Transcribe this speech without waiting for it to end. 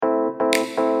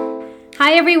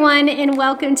Hi, everyone, and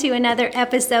welcome to another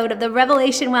episode of the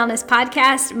Revelation Wellness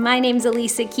Podcast. My name's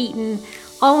Elisa Keaton.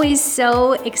 Always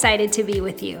so excited to be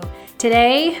with you.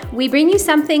 Today, we bring you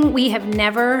something we have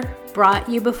never brought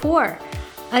you before,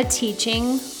 a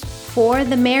teaching for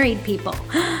the married people.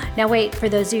 Now wait, for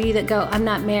those of you that go, I'm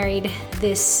not married,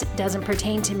 this doesn't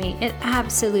pertain to me. It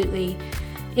absolutely,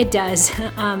 it does.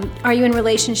 Are you in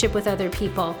relationship with other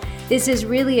people? This is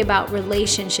really about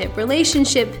relationship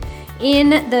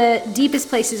in the deepest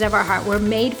places of our heart. We're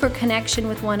made for connection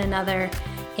with one another,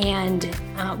 and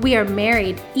we are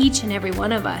married, each and every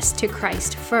one of us, to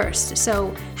Christ first.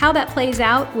 So how that plays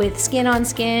out with skin on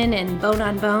skin and bone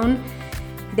on bone,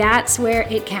 that's where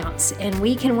it counts, and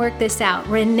we can work this out.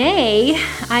 Renee,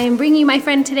 I am bringing you my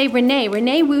friend today,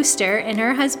 Renee Wooster, and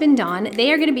her husband Don.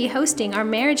 They are going to be hosting our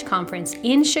marriage conference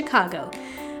in Chicago.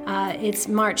 It's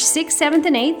March 6th, 7th,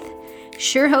 and 8th.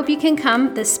 Sure hope you can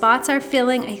come. The spots are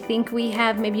filling. I think we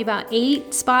have maybe about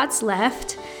 8 spots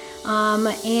left.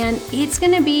 And it's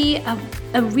going to be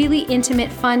a really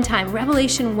intimate, fun time,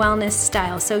 Revelation Wellness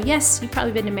style. So yes, you've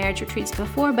probably been to marriage retreats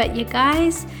before, but you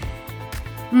guys,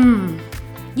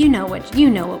 you know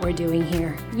what we're doing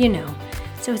here. You know.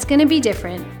 So it's going to be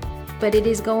different, but it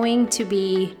is going to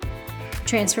be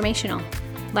transformational.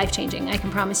 Life-changing, I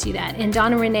can promise you that. And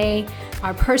Don and Renee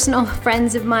are personal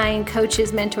friends of mine,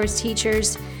 coaches, mentors,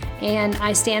 teachers, and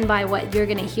I stand by what you're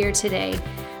going to hear today.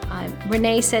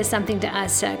 Renee says something to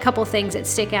us, a couple things that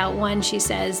stick out. One, she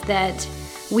says that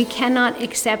we cannot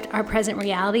accept our present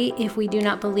reality if we do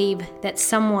not believe that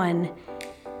someone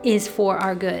is for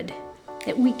our good.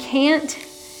 That we can't,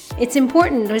 it's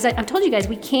important, as I've told you guys,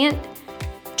 we can't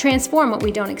transform what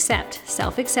we don't accept.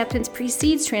 Self-acceptance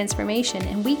precedes transformation,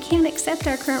 and we can't accept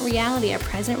our current reality, our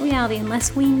present reality,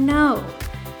 unless we know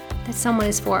that someone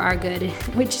is for our good,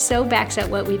 which so backs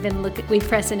up what we've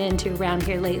pressing into around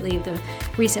here lately, the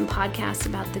recent podcasts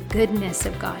about the goodness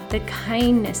of God, the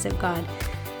kindness of God,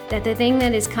 that the thing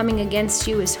that is coming against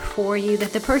you is for you,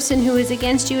 that the person who is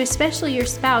against you, especially your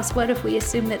spouse, what if we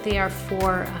assume that they are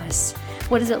for us?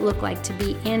 What does it look like to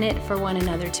be in it for one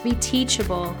another, to be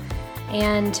teachable?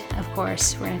 And of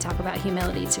course, we're going to talk about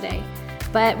humility today.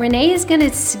 But Renee is going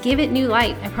to give it new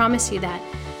light. I promise you that.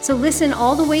 So listen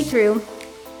all the way through.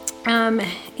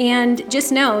 And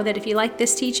just know that if you like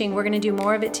this teaching, we're going to do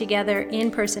more of it together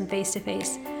in person,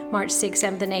 face-to-face, March 6th,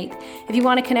 7th, and 8th. If you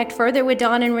want to connect further with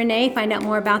Don and Renee, find out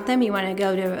more about them, you want to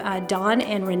go to Don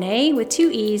and Renee with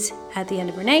 2 E's at the end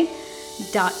of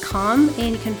Renee.com,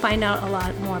 and you can find out a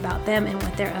lot more about them and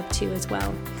what they're up to as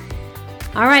well.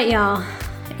 All right, y'all.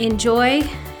 Enjoy,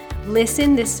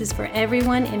 listen. This is for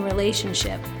everyone in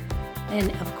relationship.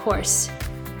 And of course,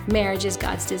 marriage is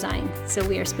God's design. So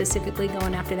we are specifically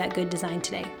going after that good design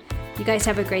today. You guys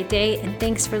have a great day, and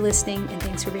thanks for listening, and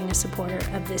thanks for being a supporter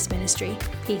of this ministry.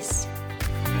 Peace.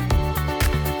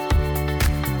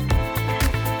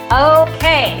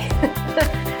 Okay.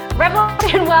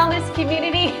 Revelation Wellness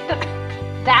community.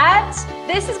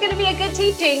 This is going to be a good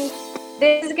teaching.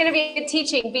 This is going to be a good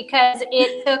teaching because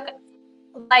it took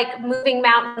like moving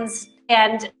mountains.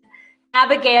 And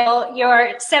Abigail,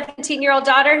 your 17-year-old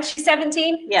daughter, she's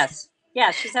 17? Yes.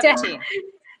 Yeah, she's 17.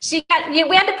 We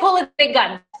had to pull a big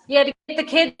gun. You had to get the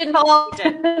kids involved.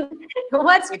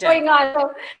 What's going on?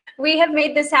 So we have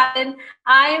made this happen.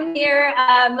 I'm here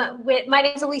my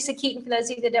name is Elisa Keaton, for those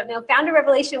of you that don't know, founder of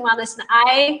Revelation Wellness, and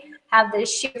I have the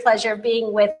sheer pleasure of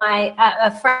being with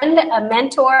a friend, a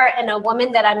mentor, and a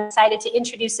woman that I'm excited to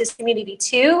introduce this community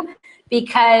to,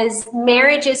 because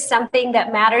marriage is something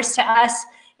that matters to us,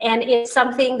 and it's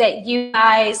something that you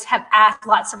guys have asked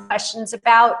lots of questions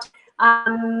about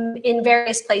in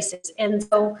various places. And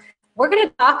so we're going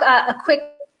to talk a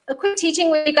quick teaching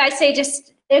where you guys say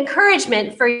just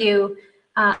encouragement for you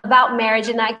about marriage.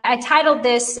 And I titled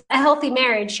this A Healthy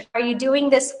Marriage. Are you doing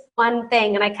this one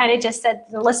thing? And I kind of just said,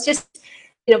 let's just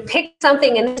pick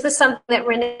something. And this is something that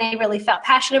Renee really felt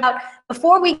passionate about.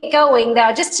 Before we get going,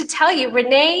 though, just to tell you,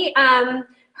 Renee,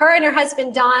 her and her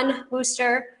husband, Don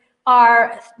Wooster,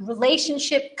 are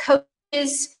relationship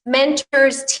coaches,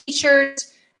 mentors,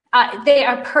 teachers. They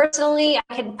are I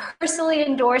can personally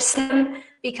endorse them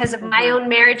because of my own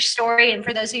marriage story. And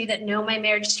for those of you that know my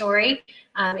marriage story,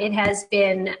 it has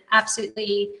been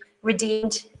absolutely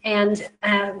redeemed and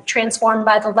transformed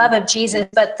by the love of Jesus.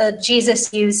 But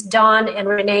Jesus used Don and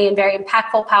Renee in very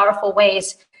impactful, powerful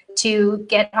ways to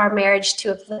get our marriage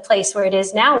to the place where it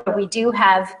is now, where we do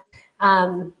have,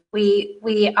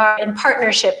 we are in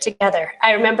partnership together.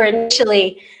 I remember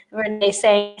initially Renee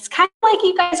saying, it's kind of like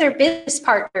you guys are business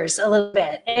partners a little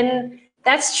bit. And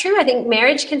that's true. I think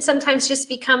marriage can sometimes just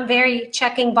become very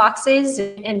checking boxes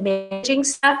and managing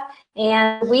stuff.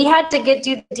 And we had to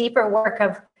do the deeper work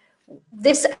of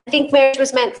this. I think marriage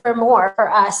was meant for more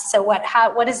for us. So what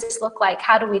does this look like?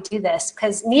 How do we do this?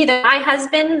 Because neither my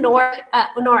husband nor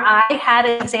I had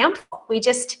an example. We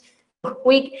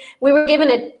were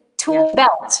given a tool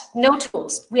belt, no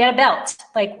tools. We had a belt.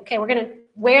 Like, okay, we're going to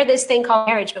wear this thing called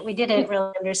marriage, but we didn't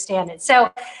really understand it.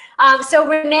 So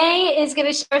Renee is going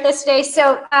to share with us today.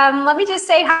 So let me just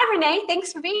say hi, Renee.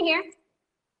 Thanks for being here.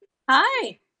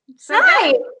 Hi.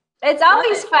 Hi. Good. It's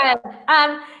always fun.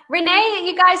 Renee,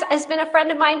 you guys, has been a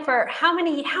friend of mine for how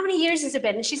many years has it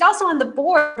been? And she's also on the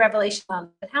board of Revelation Wellness.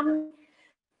 How many?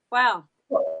 Wow.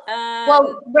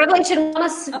 Well, Revelation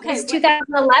Wellness is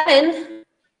 2011.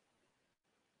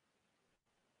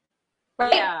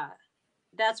 Right? Yeah,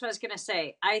 that's what I was going to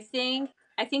say. I think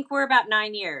we're about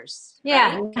 9 years.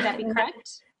 Yeah. Right? Could that be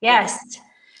correct? Yes. Yeah.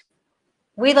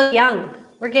 We look young.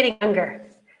 We're getting younger.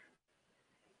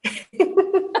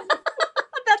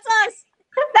 That's us.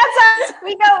 That's us.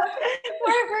 We go.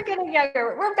 We're getting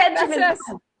younger. We're Benjamin. That's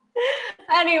us.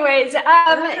 Anyways,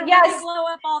 yes. Blow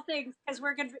up all things because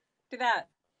we're going to do that.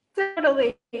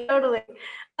 Totally.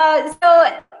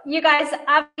 So you guys,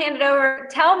 I'll hand it over.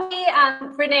 Tell me,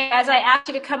 Renee, as I asked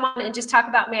you to come on and just talk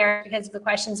about marriage because of the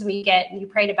questions we get and you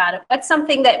prayed about it, what's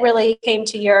something that really came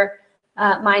to your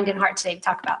mind and heart today to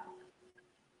talk about?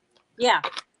 Yeah.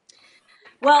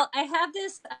 Well, I have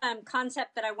this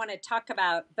concept that I want to talk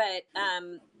about, but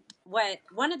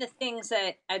one of the things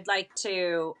that I'd like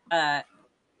to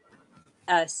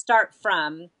start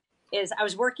from is I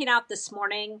was working out this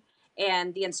morning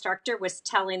and the instructor was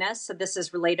telling us, so this is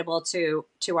relatable to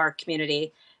our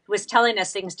community, was telling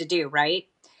us things to do, right?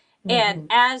 Mm-hmm. And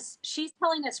as she's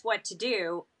telling us what to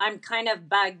do, I'm kind of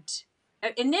bugged.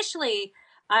 Initially,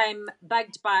 I'm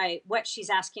bugged by what she's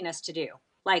asking us to do.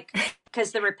 Like,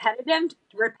 because the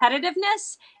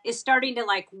repetitiveness is starting to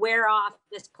like wear off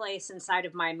this place inside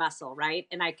of my muscle, right?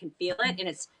 And I can feel it and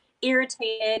it's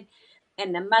irritated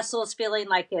and the muscle is feeling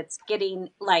like it's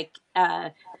getting like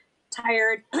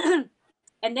tired.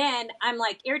 And then I'm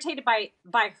like irritated by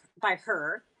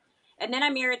her. And then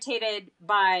I'm irritated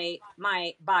by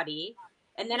my body.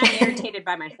 And then I'm irritated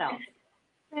by myself.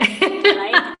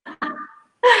 Right?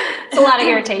 It's a lot of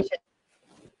irritation.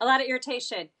 A lot of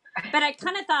irritation. But I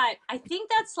kind of thought, I think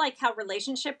that's like how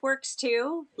relationship works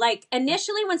too. Like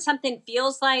initially when something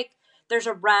feels like there's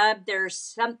a rub, there's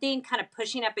something kind of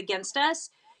pushing up against us,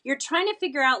 you're trying to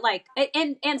figure out like,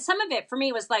 and some of it for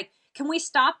me was like, can we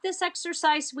stop this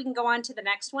exercise so we can go on to the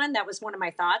next one? That was one of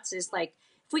my thoughts is like,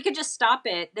 if we could just stop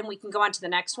it, then we can go on to the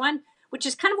next one, which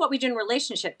is kind of what we do in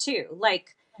relationship too.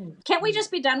 Like, can't we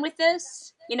just be done with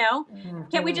this? You know,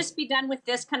 can't we just be done with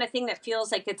this kind of thing that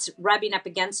feels like it's rubbing up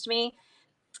against me?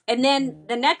 And then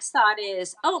the next thought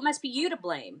is, oh, it must be you to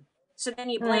blame. So then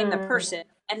you blame the person.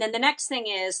 And then the next thing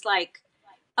is like,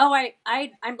 oh,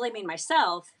 I'm blaming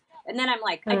myself. And then I'm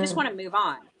like, I just want to move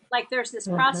on. Like there's this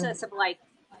process of like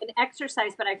an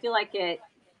exercise, but I feel like it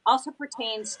also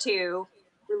pertains to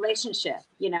relationship,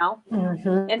 you know?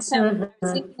 And so I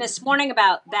was thinking this morning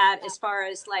about that as far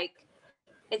as like,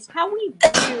 it's how we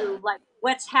view like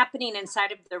what's happening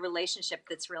inside of the relationship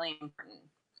that's really important.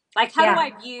 Like, how do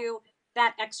I view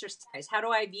that exercise? How do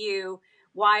I view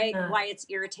why it's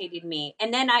irritating me?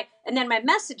 And then my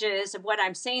messages of what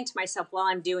I'm saying to myself while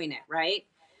I'm doing it, right?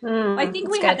 I think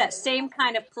we have that same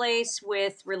kind of place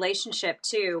with relationship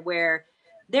too, where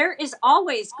there is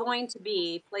always going to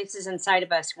be places inside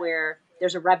of us where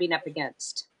there's a rubbing up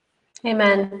against.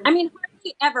 Amen. I mean,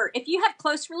 if you have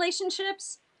close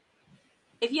relationships,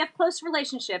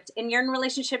 and you're in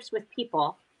relationships with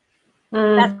people,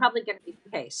 that's probably going to be the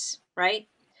case, right?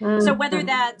 So whether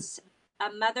that's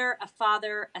a mother, a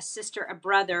father, a sister, a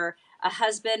brother, a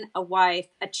husband, a wife,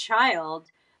 a child,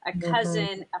 a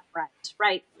cousin, a friend,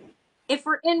 right? If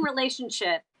we're in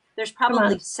relationship, there's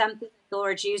probably something the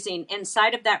Lord's using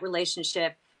inside of that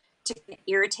relationship to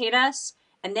irritate us.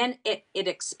 And then it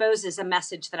exposes a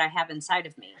message that I have inside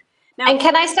of me. Now, and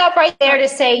can I stop right there to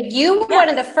say you were one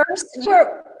of the first,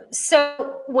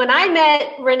 so when I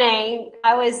met Renee,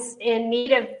 I was in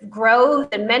need of growth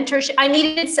and mentorship. I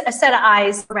needed a set of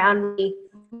eyes around me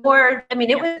more. I mean,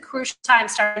 it was a crucial time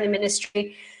starting the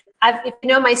ministry. If you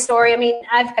know my story, I mean,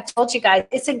 I've told you guys,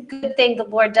 it's a good thing the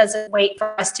Lord doesn't wait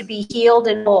for us to be healed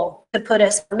and whole to put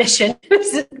us on mission.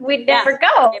 We'd never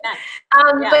go.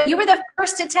 But you were the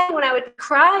first to tell me when I would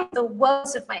cry the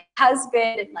woes of my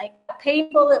husband and like how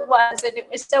painful it was. And it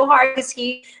was so hard because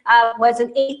he was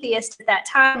an atheist at that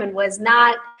time and was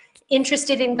not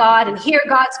interested in God. And here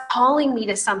God's calling me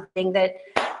to something that,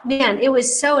 man, it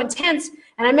was so intense.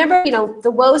 And I remember, the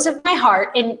woes of my heart.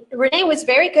 And Renee was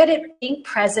very good at being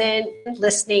present and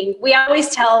listening. We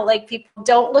always tell people,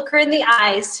 don't look her in the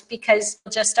eyes because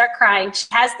you'll just start crying. She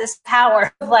has this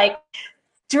power of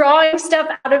drawing stuff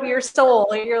out of your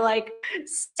soul. And you're like,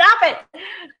 stop it.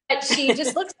 But she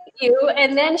just looks at you,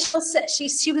 and then she'll say,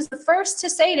 she was the first to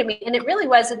say to me, and it really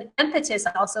was an impetus,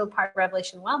 also part of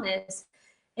Revelation Wellness,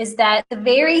 is that the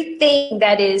very thing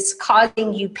that is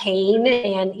causing you pain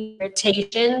and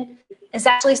irritation is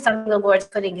actually something the Lord's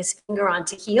putting his finger on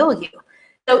to heal you.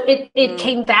 So it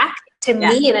came back to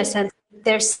me in a sense,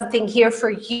 there's something here for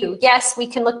you. Yes, we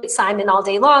can look at Simon all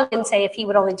day long and say, if he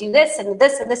would only do this and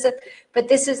this and this, but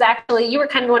this is actually, you were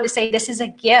kind of going to say, this is a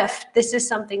gift. This is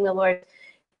something the Lord is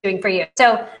doing for you.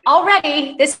 So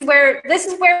already this is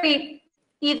where we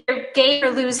either gain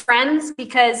or lose friends,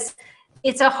 because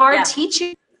it's a hard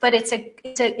teaching, but it's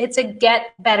a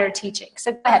get better teaching.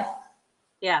 So go ahead.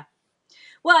 Yeah.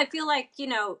 Well, I feel like,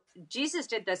 Jesus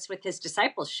did this with his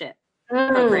discipleship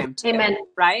program too, amen.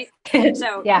 Right?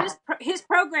 So his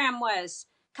program was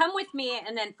come with me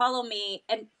and then follow me.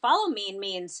 And follow me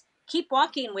means keep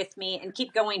walking with me and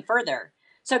keep going further.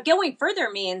 So going further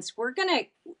means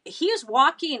he was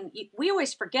walking. We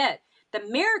always forget the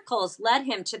miracles led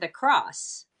him to the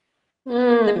cross.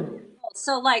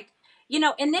 So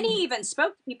and then he even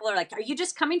spoke to people who are like, are you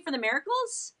just coming for the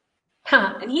miracles?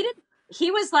 Huh. And he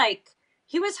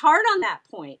was hard on that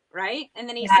point, right? And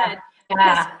then he said,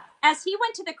 as he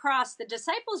went to the cross, the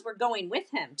disciples were going with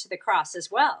him to the cross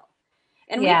as well.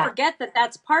 And we forget that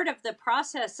that's part of the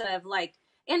process of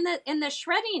in the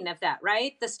shredding of that,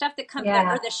 right? The stuff that comes,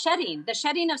 or the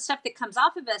shedding of stuff that comes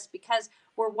off of us because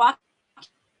we're walking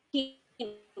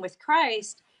with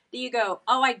Christ, that you go,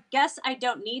 oh, I guess I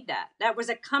don't need that. That was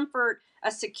a comfort,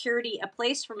 a security, a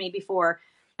place for me before,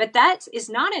 but that is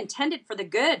not intended for the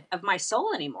good of my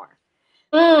soul anymore.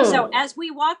 So as we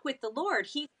walk with the Lord,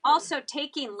 he's also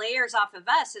taking layers off of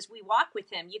us as we walk with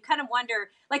him. You kind of wonder,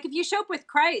 if you show up with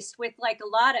Christ with a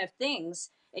lot of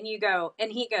things and you go,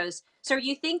 and he goes, so are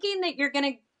you thinking that you're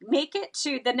going to make it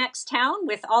to the next town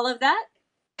with all of that?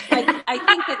 I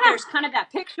think that there's kind of that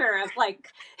picture of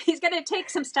he's going to take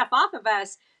some stuff off of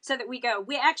us so that we go,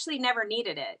 we actually never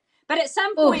needed it. But at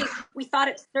some point we thought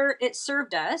it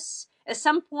served us. At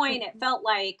some point it felt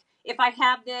like, if I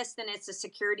have this, then it's a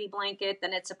security blanket,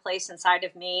 then it's a place inside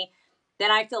of me. Then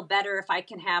I feel better if I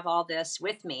can have all this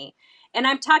with me. And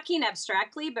I'm talking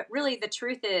abstractly, but really the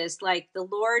truth is the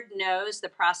Lord knows the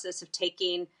process of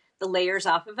taking the layers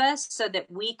off of us so that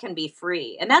we can be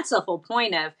free. And that's the whole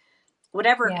point of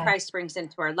whatever Christ brings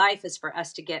into our life, is for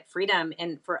us to get freedom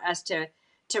and for us to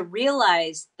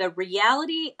realize the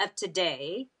reality of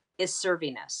today is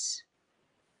serving us.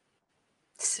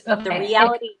 Okay. The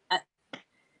reality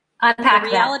unpack the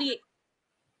reality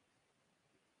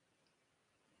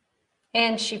that.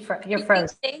 And you're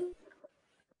frozen.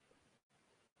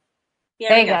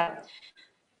 There you go.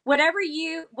 Wherever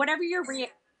your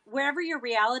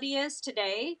reality is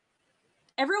today,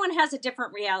 everyone has a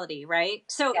different reality, right?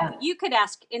 So you could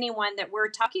ask anyone that we're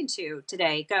talking to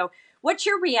today, go, what's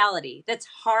your reality that's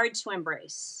hard to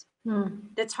embrace?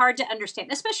 That's hard to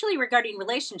understand, especially regarding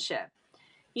relationship.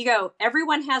 You go,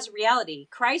 everyone has reality.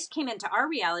 Christ came into our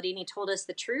reality and he told us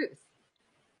the truth.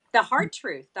 The hard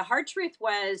truth. The hard truth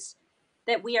was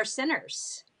that we are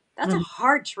sinners. That's a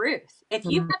hard truth. If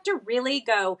you have to really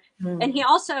go, and he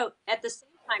also at the same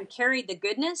time carried the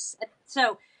goodness.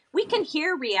 So we can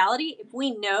hear reality if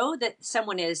we know that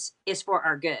someone is for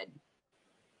our good.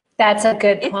 That's a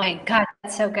good point. God,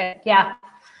 that's so good. Yeah.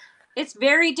 It's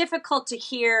very difficult to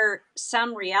hear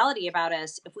some reality about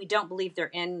us if we don't believe they're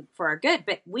in for our good.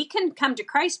 But we can come to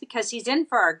Christ because he's in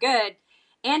for our good.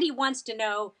 And he wants to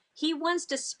know, he wants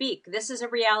to speak. This is a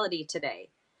reality today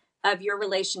of your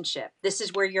relationship. This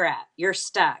is where you're at. You're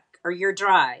stuck, or you're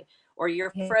dry, or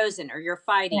you're frozen, or you're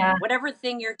fighting, whatever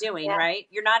thing you're doing, right?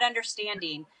 You're not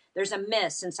understanding. There's a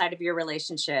miss inside of your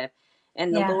relationship.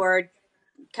 And the Lord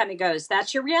kind of goes,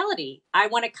 that's your reality. I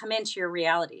want to come into your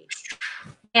reality.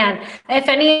 And if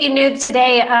any of you knew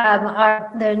today,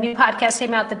 the new podcast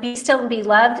came out, the Be Still and Be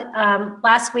Loved.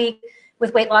 Last week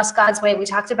with Weight Loss God's Way, we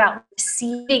talked about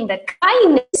receiving the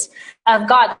kindness of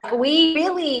God.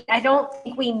 I don't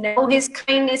think we know his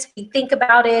kindness. We think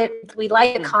about it. We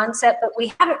like the concept, but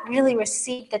we haven't really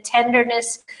received the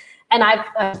tenderness. And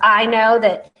I know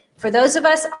that for those of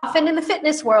us often in the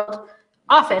fitness world,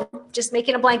 just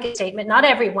making a blanket statement, not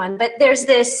everyone, but there's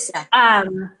this,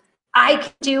 I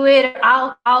can do it.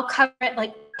 I'll cover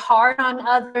it, hard on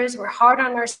others. We're hard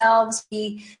on ourselves.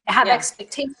 We have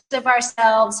expectations of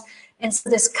ourselves. And so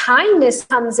this kindness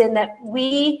comes in that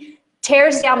we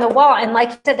tears down the wall. And like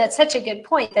you said, that's such a good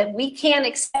point, that we can't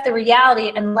accept the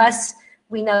reality unless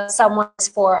we know someone's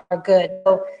for our good.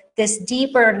 So this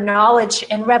deeper knowledge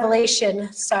and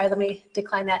revelation, sorry, let me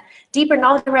decline that, deeper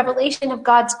knowledge and revelation of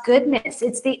God's goodness.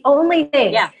 It's the only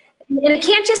thing. Yeah. And it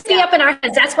can't just be up in our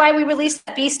heads. That's why we released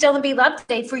Be Still and Be Loved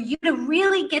today, for you to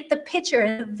really get the picture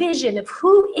and the vision of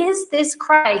who is this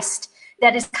Christ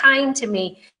that is kind to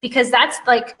me. Because that's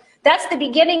the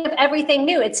beginning of everything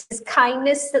new. It's his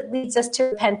kindness that leads us to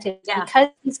repentance. Yeah. Because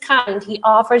he's kind, he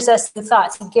offers us the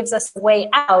thoughts. He gives us the way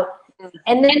out.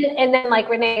 And then like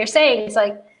Renee, you're saying, it's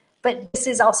like, but this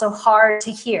is also hard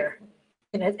to hear.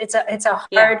 You know, it's a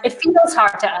hard, it feels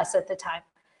hard to us at the time.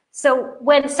 So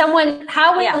when someone,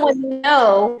 how would someone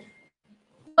know,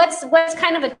 what's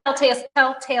kind of a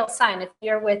telltale sign if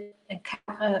you're with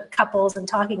couples and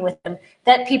talking with them,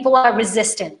 that people are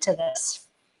resistant to this?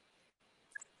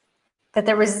 That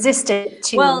they're resistant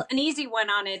to. Well, an easy one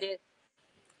on it is.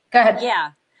 Go ahead.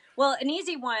 Yeah. Well, an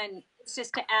easy one is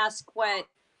just to ask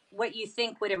what you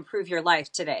think would improve your life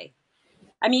today.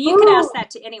 I mean, you could ask that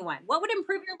to anyone. What would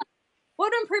improve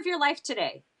your life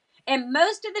today? And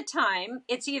most of the time,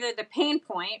 it's either the pain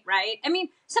point, right? I mean,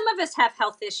 some of us have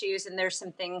health issues and there's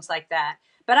some things like that.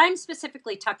 But I'm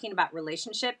specifically talking about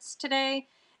relationships today.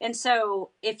 And so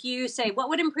if you say, what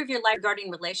would improve your life regarding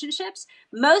relationships?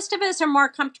 Most of us are more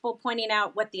comfortable pointing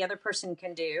out what the other person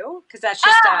can do, because that's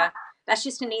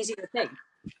just an easier thing.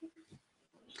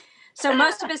 So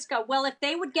most of us go, well, if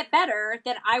they would get better,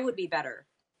 then I would be better.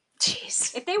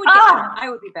 Jeez. If they would get better, I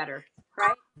would be better.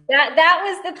 Right. That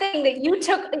was the thing that you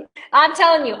took. I'm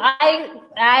telling you, I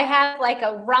have like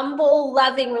a rumble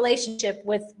loving relationship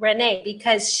with Renee,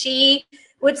 because she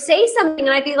would say something and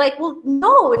I'd be like, well,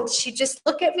 no. And she'd just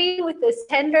look at me with this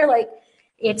tender, like,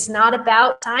 it's not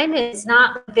about time. It's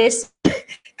not this,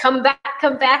 come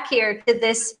back here to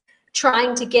this,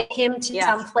 trying to get him to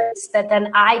some place that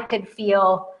then I could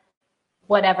feel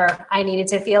whatever I needed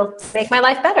to feel to make my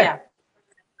life better.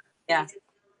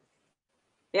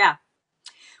 Yeah.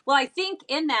 Well, I think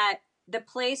in that, the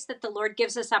place that the Lord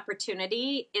gives us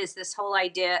opportunity is this whole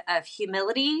idea of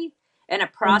humility and a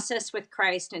process with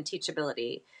Christ and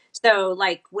teachability. So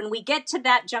like when we get to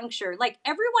that juncture, like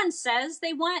everyone says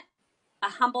they want a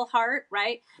humble heart,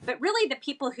 right? But really the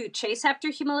people who chase after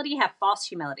humility have false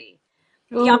humility.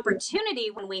 The opportunity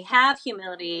when we have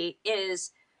humility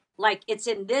is like, it's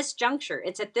in this juncture.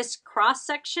 It's at this cross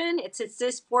section. It's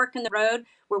this fork in the road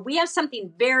where we have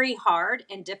something very hard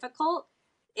and difficult.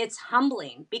 It's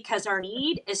humbling because our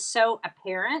need is so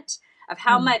apparent of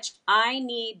how much I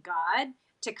need God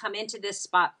to come into this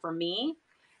spot for me.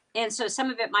 And so some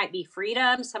of it might be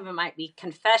freedom. Some of it might be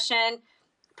confession,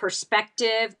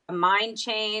 perspective, a mind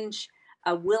change,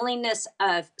 a willingness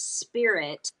of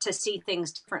spirit to see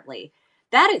things differently.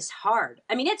 That is hard.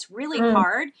 I mean, it's really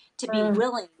hard to be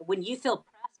willing when you feel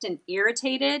pressed and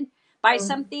irritated by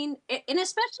something, and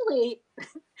especially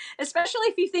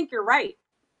if you think you're right.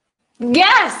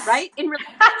 Yes. Right? In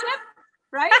relationship,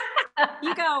 right?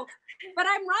 You go, but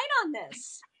I'm right on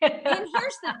this. And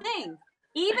here's the thing.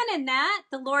 Even in that,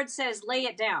 the Lord says, lay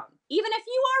it down. Even if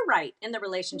you are right in the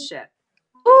relationship.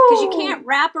 Because you can't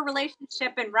wrap a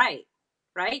relationship in right.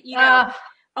 You go,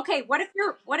 okay, what if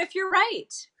you're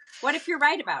right? What if you're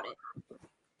right about it?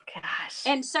 Gosh.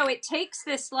 And so it takes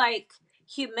this like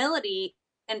humility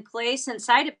and place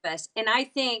inside of us. And I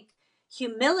think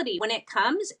humility, when it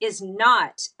comes, is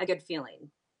not a good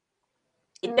feeling.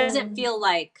 It doesn't feel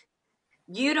like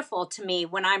beautiful to me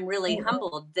when I'm really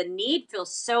humbled. The need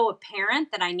feels so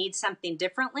apparent that I need something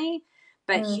differently.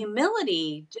 But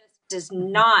humility just does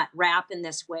not wrap in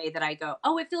this way that I go,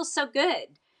 oh, it feels so good.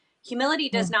 Humility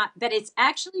does not, but it's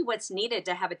actually what's needed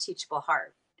to have a teachable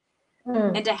heart.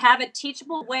 And to have a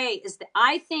teachable way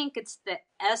I think it's the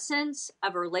essence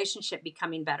of a relationship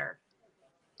becoming better.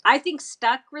 I think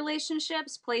stuck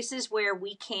relationships, places where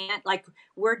we can't, like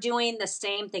we're doing the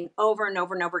same thing over and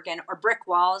over and over again, or brick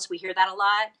walls. We hear that a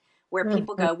lot, where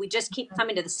people go, we just keep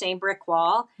coming to the same brick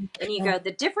wall. And you go,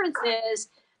 the difference is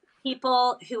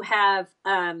people who have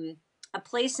a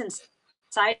place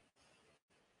inside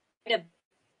of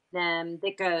them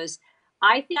that goes,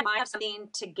 I think I have something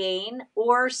to gain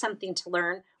or something to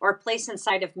learn, or a place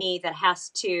inside of me that has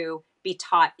to be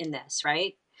taught in this,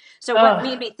 right? So what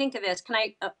made me think of this, can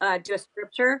I do a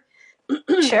scripture?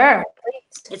 Sure.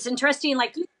 It's interesting.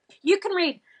 Like you can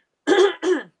read,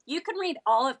 you can read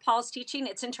all of Paul's teaching.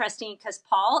 It's interesting because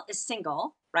Paul is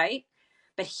single, right?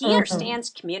 But he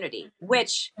understands community,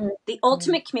 which the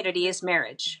ultimate community is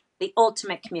marriage. The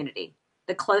ultimate community,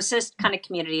 the closest kind of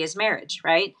community is marriage,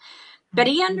 right? But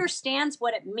he understands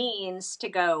what it means to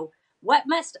go, what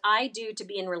must I do to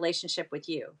be in relationship with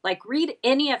you? Like, read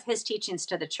any of his teachings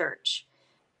to the church.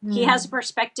 He has a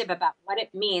perspective about what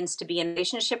it means to be in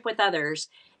relationship with others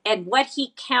and what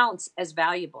he counts as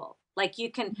valuable. Like,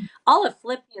 you can, all of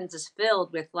Philippians is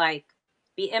filled with like,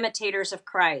 be imitators of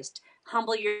Christ,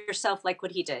 humble yourself like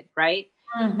what he did, right?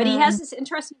 But he has this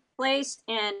interesting place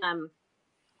in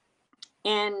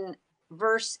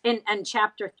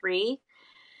chapter 3,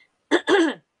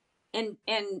 in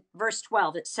verse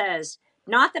 12, it says,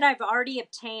 not that I've already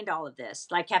obtained all of this,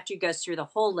 like after he goes through the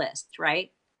whole list,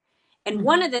 right? And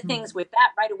one of the things with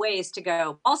that right away is to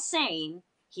go, all saying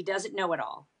he doesn't know it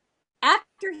all.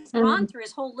 After he's gone through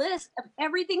his whole list of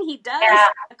everything he does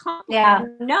accomplish,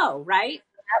 no, right?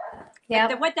 Yeah.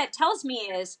 But what that tells me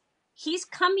is he's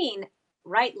coming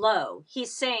right low.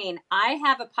 He's saying, I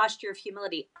have a posture of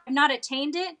humility. I've not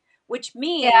attained it, which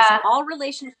means all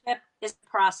relationship is a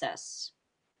process.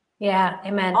 Yeah,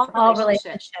 amen. All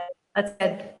relationship. That's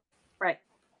good. Right.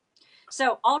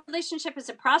 So all relationship is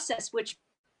a process, which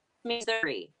means they're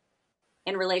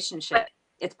in relationship.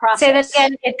 It's process. Say that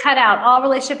again. It cut out. All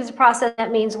relationship is a process.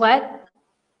 That means what?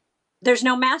 There's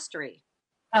no mastery.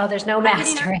 Oh, there's no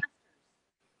mastery.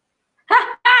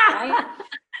 Right?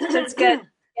 That's good.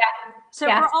 Yeah. So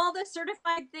for all the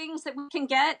certified things that we can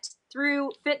get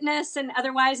through fitness and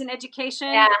otherwise in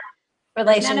education,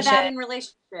 relationship. None of that in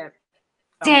relationship.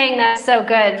 Dang, that's so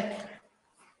good.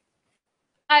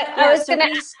 I was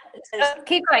going to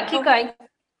keep going.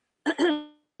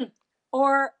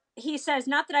 Or he says,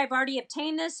 not that I've already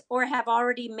obtained this or have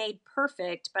already made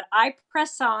perfect, but I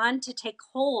press on to take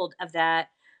hold of that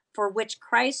for which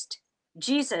Christ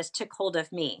Jesus took hold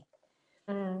of me.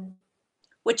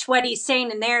 Which what he's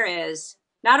saying in there is,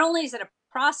 not only is it a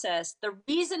process, the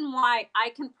reason why I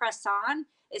can press on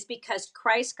is because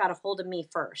Christ got a hold of me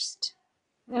first.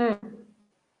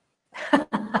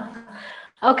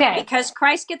 Okay. Because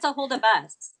Christ gets a hold of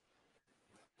us,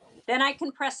 then I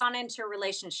can press on into a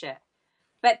relationship.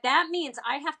 But that means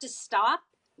I have to stop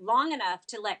long enough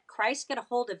to let Christ get a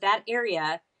hold of that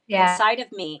area inside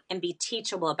of me and be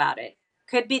teachable about it.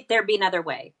 Could be there be another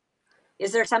way.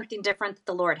 Is there something different that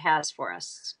the Lord has for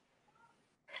us?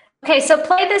 Okay, so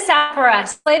play this out for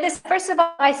us. Play this. First of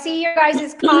all, I see your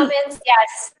guys' comments.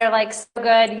 Yes, they're like so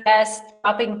good. Yes,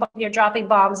 you're dropping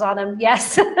bombs on them.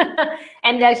 Yes,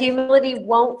 and that humility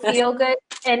won't feel good.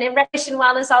 And in Revelation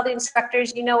Wellness, all the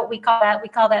instructors, you know what we call that? We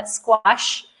call that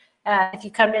squash. If you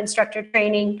come to instructor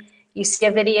training, you see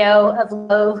a video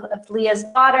of Leah's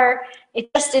daughter.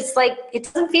 It's like it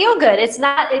doesn't feel good. It's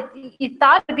not. You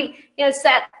thought it would be. It's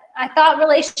that. I thought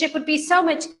relationship would be so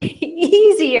much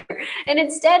easier. And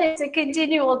instead it's a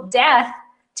continual death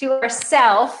to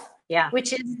ourself,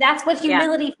 which is, that's what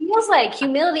humility feels like.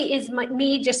 Humility is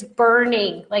me just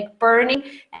burning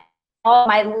all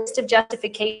my list of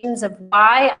justifications of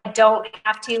why I don't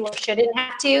have to or shouldn't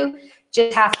have to,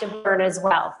 just have to burn as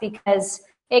well. Because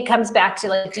it comes back to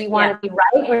like, do you want to be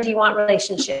right or do you want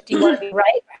relationship? Do you want to be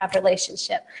right or have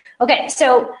relationship? Okay,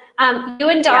 so you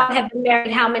and Dawn have been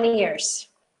married how many years?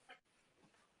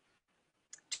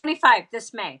 25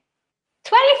 this May.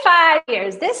 25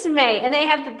 years this May, and they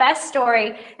have the best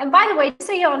story. And by the way, just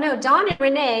so you all know, Dawn and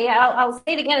Renee, I'll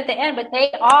say it again at the end, but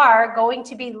they are going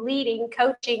to be leading,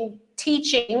 coaching,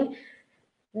 teaching,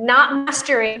 not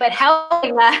mastering, but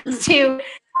helping us to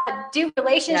do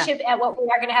relationship at what we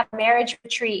are going to have a marriage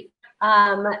retreat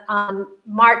on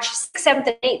March 6th, 7th,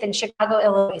 and 8th in Chicago,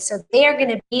 Illinois. So they are going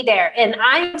to be there. And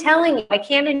I'm telling you, I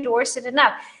can't endorse it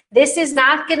enough. This is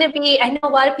not going to be, I know a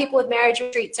lot of people with marriage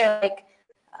retreats are like,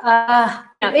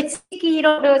 it's sticky, you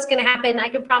don't know what's going to happen. I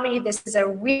can promise you this is a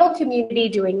real community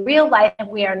doing real life, and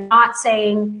we are not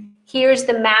saying, here's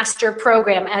the master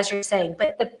program, as you're saying.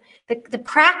 But the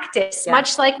practice,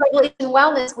 much like Revelation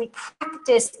Wellness, we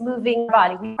practice moving the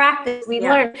body. We practice, we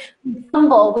learn, we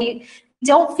humble, we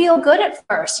don't feel good at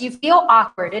first. You feel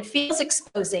awkward. It feels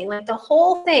exposing. Like the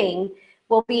whole thing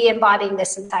will be embodying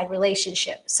this inside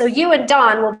relationship. So you and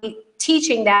Dawn will be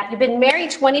teaching that. You've been married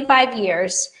 25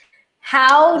 years.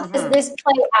 How does this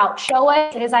play out? Show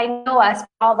us, because I know us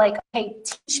all like, okay,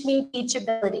 teach me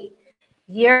teachability.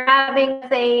 You're having a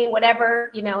thing,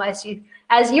 whatever, as you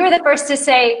were the first to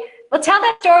say, well, tell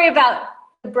that story about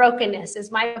the brokenness.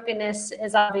 Is my brokenness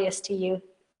is obvious to you?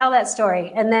 Tell that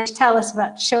story, and then show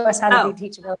us how to do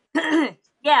teachability.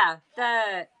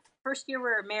 The first year we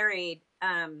were married,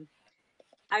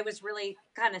 I was really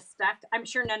kind of stuck. I'm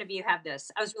sure none of you have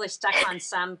this. I was really stuck on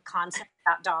some concept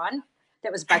about Dawn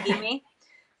that was bugging me.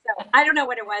 So I don't know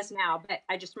what it was now, but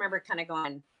I just remember kind of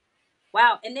going,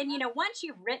 wow. And then, once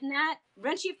you've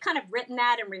kind of written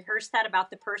that and rehearsed that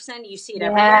about the person, you see it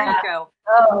everywhere. You go,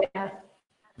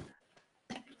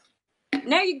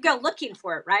 now you go looking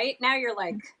for it, right? Now you're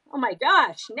like, oh my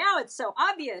gosh, now it's so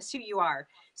obvious who you are.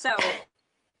 So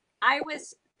I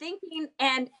was thinking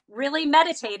and really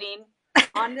meditating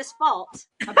on this fault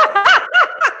about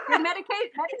good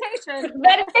meditation.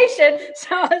 Meditation.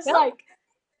 So I was like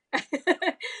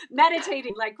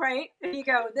meditating, like, right? And you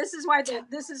go, this is why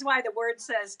the word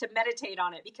says to meditate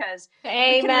on it, because we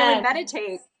can really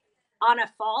meditate on a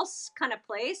false kind of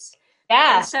place.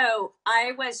 Yeah. And so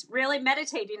I was really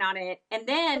meditating on it. And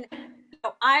then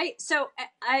I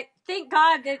thank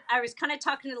God that I was kind of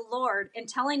talking to the Lord and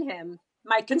telling him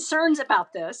my concerns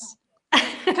about this.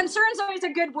 Concern's always a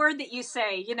good word that you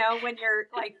say, you know, when you're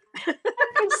like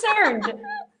concerned.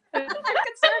 I'm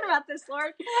concerned about this,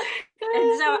 Lord.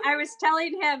 And so I was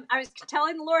telling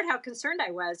the Lord how concerned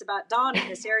I was about Don in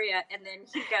this area. And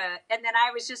then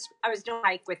I was doing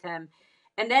hike with him.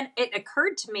 And then it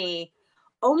occurred to me,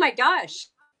 oh my gosh,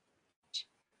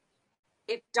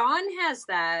 if Don has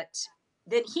that,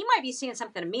 then he might be seeing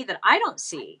something in me that I don't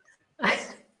see.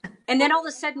 And then all of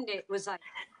a sudden it was like,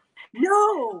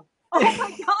 no, oh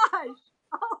my gosh.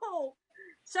 Oh.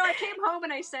 So I came home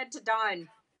and I said to Don,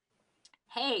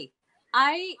 hey,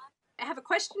 I have a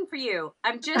question for you.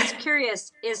 I'm just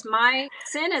curious, is my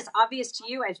sin as obvious to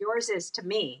you as yours is to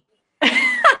me?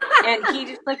 And he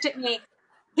just looked at me.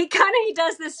 He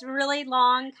does this really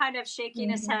long kind of shaking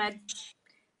his head.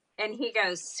 And he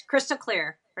goes, crystal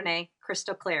clear, Renee,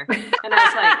 crystal clear. And I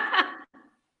was like,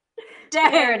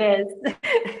 dang. There it is.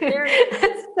 There it is.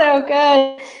 That's so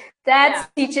good. That's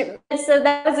teachable. So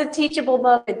that was a teachable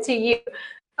moment to you.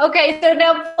 Okay, so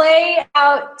now play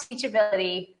out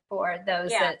teachability for those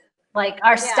that like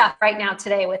are stuck right now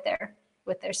today with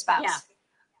their spouse. Yeah.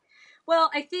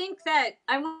 Well, I think that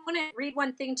I want to read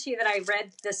one thing to you that I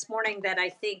read this morning that I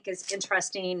think is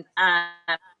interesting.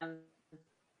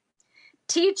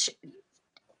 Teach,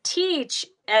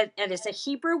 and it's a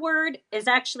Hebrew word, is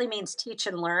actually means teach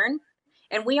and learn.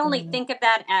 And we only think of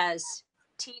that as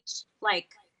teach, like,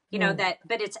 you know, that,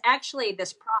 but it's actually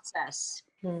this process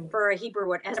for a Hebrew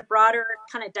word as a broader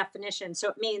kind of definition. So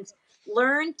it means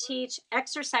learn, teach,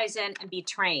 exercise in, and be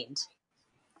trained.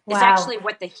 Wow. Is actually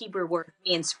what the Hebrew word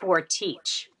means for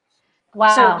teach. Wow.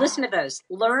 So listen to those.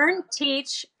 Learn,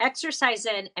 teach, exercise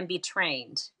in, and be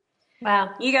trained.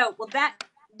 Wow. You go, well,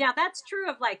 that's true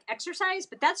of like exercise,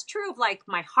 but that's true of like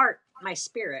my heart, my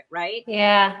spirit, right?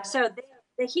 Yeah. So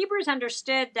the Hebrews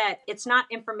understood that it's not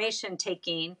information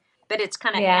taking, but it's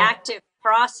kind of active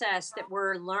process that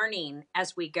we're learning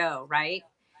as we go, right?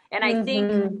 And I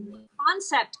think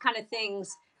concept kind of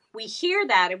things, we hear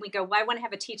that and we go, well, I want to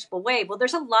have a teachable way. Well,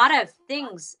 there's a lot of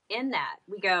things in that.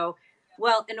 We go,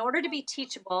 well, in order to be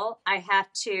teachable, I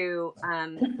have to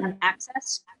have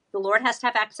access. The Lord has to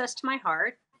have access to my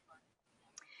heart.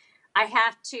 I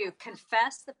have to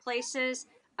confess the places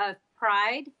of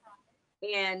pride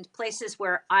and places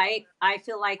where I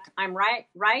feel like I'm right,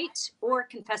 or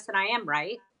confess that I am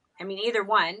right. I mean, either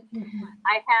one.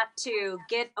 I have to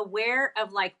get aware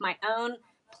of like my own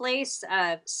place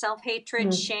of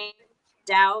self-hatred, shame,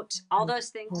 doubt, all those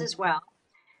things as well.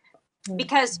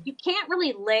 Because you can't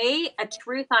really lay a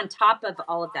truth on top of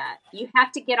all of that. You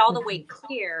have to get all the way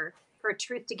clear for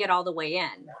truth to get all the way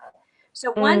in.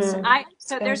 So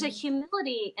there's a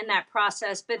humility in that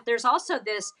process, but there's also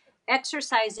this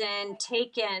exercise in,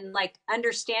 take in, like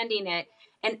understanding it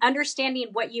and understanding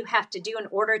what you have to do in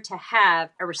order to have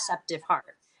a receptive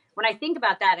heart. When I think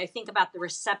about that, I think about the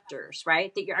receptors,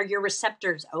 right? That your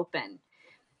receptors open.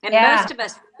 And most of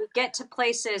us, when we get to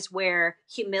places where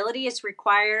humility is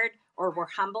required or we're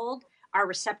humbled, our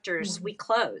receptors, we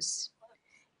close.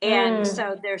 And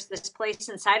so there's this place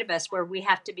inside of us where we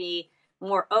have to be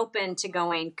more open to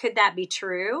going, could that be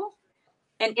true?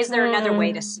 And is there another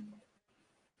way to see?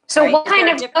 So right?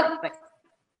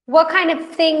 What kind of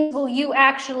things will you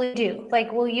actually do?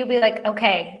 Like, will you be like,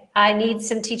 okay, I need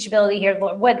some teachability here,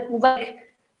 Lord.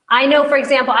 I know, for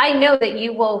example, I know that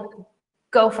you will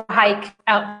go for a hike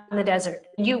out in the desert.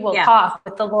 You will talk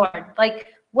with the Lord. Like,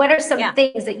 what are some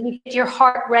things that you get your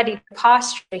heart ready to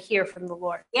posture to hear from the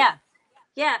Lord? Yeah.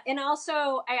 Yeah. And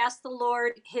also I ask the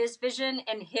Lord his vision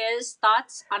and his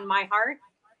thoughts on my heart.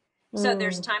 So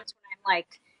there's times when I'm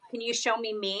like, can you show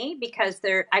me? Because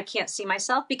I can't see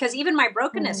myself, because even my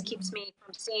brokenness keeps me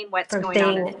from seeing what's going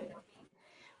on.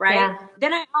 Right. Yeah.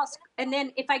 Then and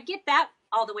then if I get that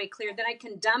all the way clear, then I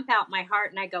can dump out my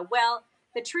heart and I go, well,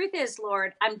 the truth is,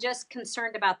 Lord, I'm just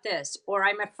concerned about this, or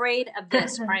I'm afraid of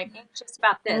this, or I'm anxious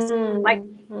about this. Like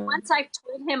once I've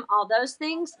told him all those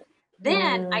things,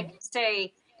 then I can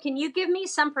say, can you give me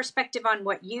some perspective on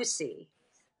what you see?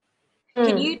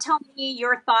 Can you tell me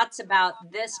your thoughts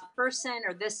about this person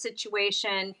or this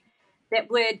situation? that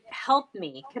would help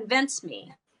me, convince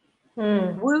me,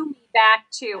 Mm, woo me back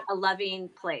to a loving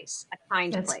place, a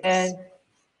kind that's place. good.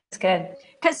 That's good.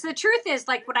 Because the truth is,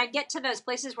 like, when I get to those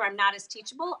places where I'm not as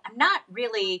teachable,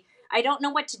 I don't know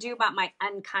what to do about my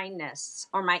unkindness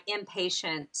or my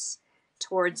impatience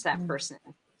towards that person.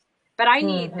 But I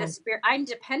need the Mm-hmm. Spirit. I'm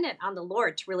dependent on the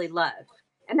Lord to really love.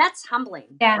 And that's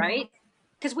humbling, Yeah. right?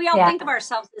 Because we all Yeah. think of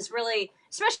ourselves as really,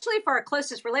 especially for our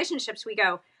closest relationships, we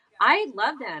go, I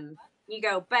love them. You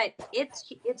go, but it's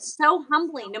so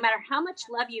humbling, no matter how much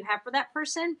love you have for that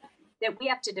person, that we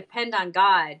have to depend on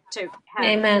God to have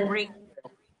Amen. break.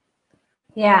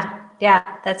 Yeah.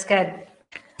 Yeah. That's good.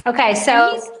 Okay. And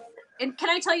So can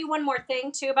I tell you one more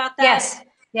thing too about that? yes.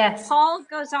 Yes. Paul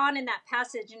goes on in that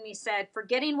passage and he said,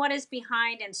 forgetting what is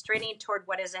behind and straining toward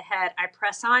what is ahead, I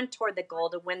press on toward the goal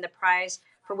to win the prize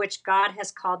for which God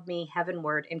has called me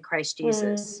heavenward in Christ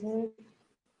Jesus. Mm-hmm.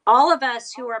 All of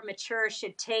us who are mature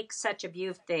should take such a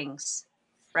view of things,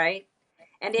 right?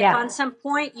 And if on Yeah. some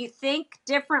point you think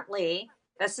differently,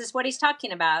 this is what he's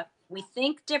talking about. We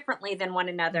think differently than one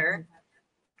another.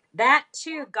 That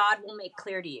too, God will make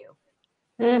clear to you.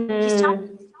 He's talking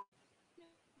Mm-hmm. about,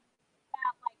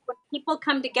 like, when people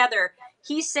come together,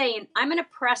 he's saying, I'm going to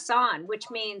press on, which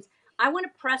means I want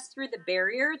to press through the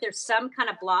barrier. There's some kind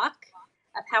of block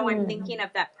of how I'm thinking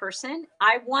of that person.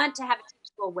 I want to have a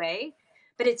teachable way.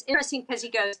 But it's interesting because he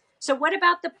goes, so what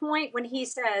about the point when he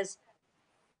says,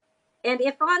 and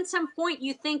if on some point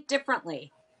you think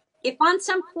differently, if on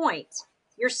some point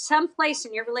you're someplace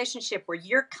in your relationship where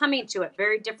you're coming to it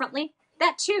very differently,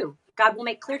 that too, God will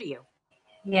make clear to you.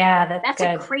 Yeah. That's That's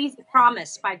a good. crazy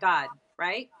promise by God,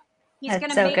 right? He's going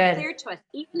That's to so make good. clear to us,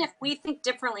 even if we think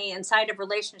differently inside of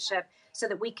relationship, so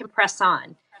that we can press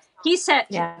on. He said,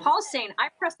 Yeah. Paul's saying, I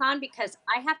press on because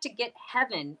I have to get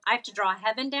heaven. I have to draw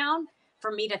heaven down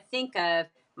for me to think of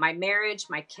my marriage,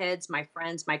 my kids, my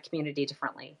friends, my community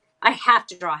differently. I have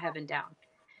to draw heaven down.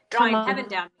 Come Drawing heaven on.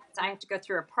 down means I have to go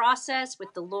through a process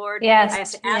with the Lord. I have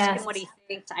Yes. to ask him what Yes. he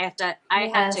thinks. I have to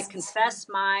Yes. confess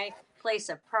my place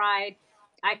of pride.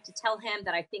 I have to tell him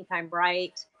that I think I'm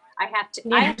right. I Yeah.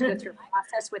 have to go through a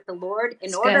process with the Lord in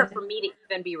It's order good. for me to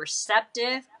even be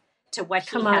receptive to what he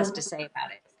Come has to on. say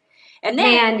about it. And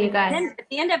Man, then you guys. then at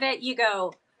the end of it you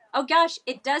go, "Oh gosh,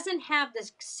 it doesn't have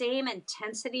the same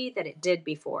intensity that it did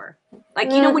before." Like,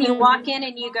 when you Mm-hmm. walk in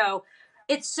and you go,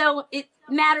 it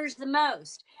matters the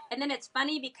most. And then it's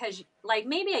funny because, like,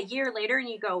 maybe a year later and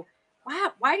you go,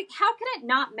 wow, how can it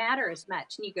not matter as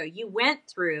much? And you go, you went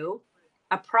through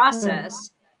a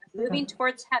process moving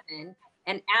towards heaven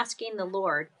and asking the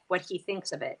Lord what he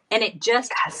thinks of it. And it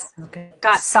just That's so good.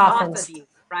 got off of Softens. you,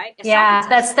 right? It Yeah,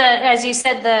 softens us. that's as you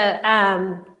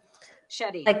said,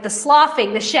 Shedding. like the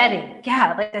sloughing, the shedding.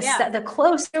 Yeah, like Yeah. the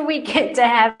closer we get to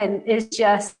heaven is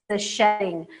just the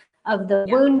shedding of the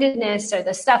Yeah. woundedness or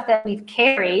the stuff that we've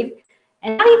carried,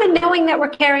 and not even knowing that we're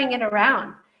carrying it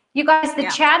around. You guys, the Yeah.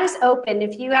 chat is open.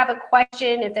 If you have a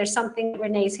question, if there's something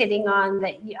Renee's hitting on,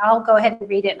 I'll go ahead and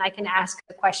read it, and I can ask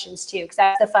the questions too, because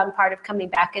that's the fun part of coming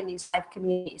back in these live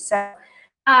communities. So,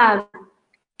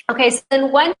 okay, so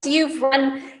then once you've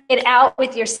run it out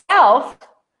with yourself,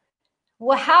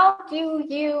 well,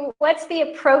 what's the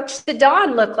approach to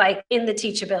Dawn look like in the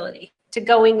teachability to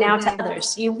going now to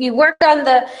others? You worked on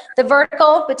the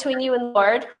vertical between you and the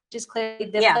Lord, which is clearly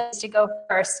the place to go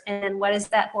first. And what does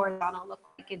that horizontal look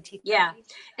like in teachability? Yeah.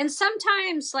 And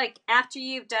sometimes, like, after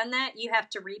you've done that, you have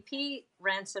to repeat,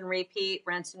 rinse and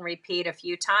repeat a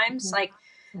few times. Like,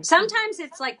 sometimes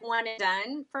it's like one and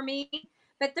done for me.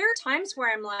 But there are times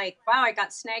where I'm like, wow, I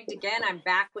got snagged again. I'm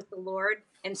back with the Lord.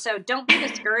 And so don't be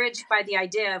discouraged by the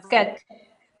idea of, like,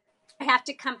 I have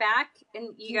to come back.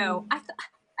 And you go,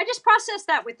 I just processed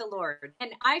that with the Lord.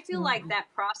 And I feel like that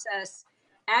process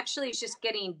actually is just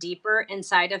getting deeper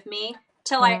inside of me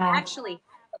till I actually have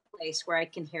a place where I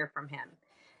can hear from him.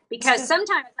 Because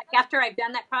sometimes, like, after I've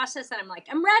done that process and I'm like,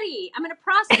 I'm ready, I'm going to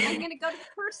process, I'm going to go to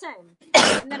the person.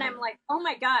 And then I'm like, oh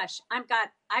my gosh, I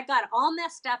got all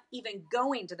messed up even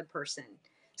going to the person.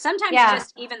 Sometimes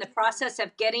just even the process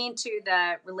of getting to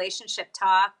the relationship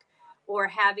talk or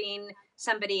having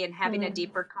somebody and having a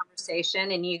deeper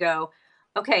conversation, and you go,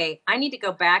 okay, I need to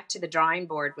go back to the drawing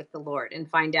board with the Lord and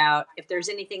find out if there's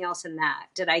anything else in that.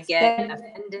 Did I get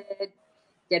offended?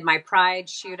 Did my pride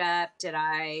shoot up? Did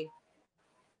I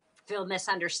feel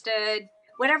misunderstood?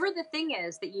 Whatever the thing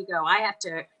is that you go, I have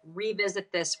to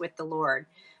revisit this with the Lord.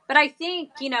 But I think,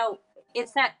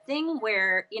 it's that thing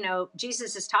where,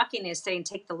 Jesus is talking, is saying,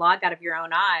 take the log out of your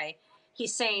own eye.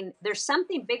 He's saying there's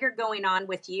something bigger going on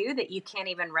with you that you can't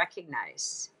even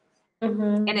recognize.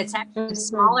 and it's actually Mm-hmm.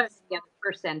 smaller than the other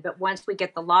person. But once we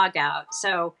get the log out,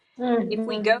 so if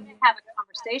we go to Mm-hmm. have a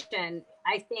conversation,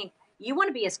 I think you want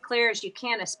to be as clear as you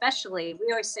can, especially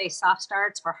we always say soft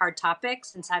starts for hard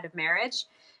topics inside of marriage,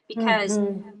 because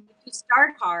Mm-hmm. if you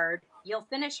start hard, you'll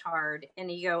finish hard.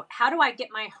 And you go, how do I get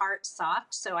my heart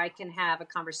soft so I can have a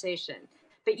conversation?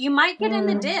 But you might get in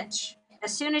the Mm. ditch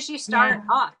as soon as you start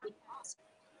Yeah. off, because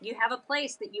you have a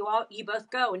place that you both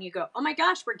go and you go, oh my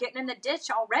gosh, we're getting in the ditch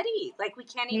already. Like we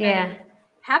can't even Yeah.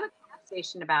 have a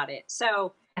conversation about it.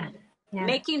 So Yeah. Yeah.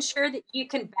 making sure that you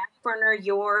can back burner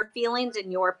your feelings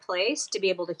in your place to be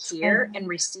able to It's hear good. and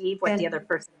receive what the other Good.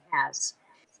 person has.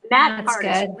 That That's part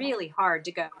is good. really hard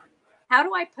to go. How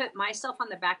do I put myself on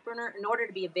the back burner in order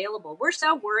to be available? We're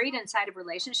so worried inside of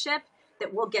relationship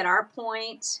that we'll get our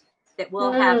point, that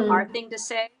we'll have our Mm. thing to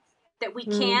say, that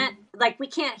Mm. we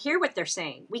can't hear what they're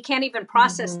saying. We can't even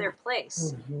process Mm-hmm. their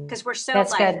place Mm-hmm. because we're so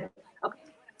That's like, good. okay,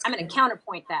 I'm going to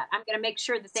counterpoint that. I'm going to make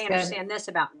sure that That's they good. understand this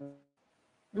about me.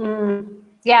 Yeah,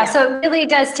 Yeah. so it really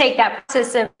does take that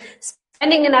process of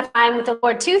spending enough time with the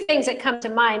Lord. Two things that come to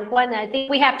mind. One, I think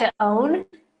we have to own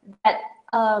that,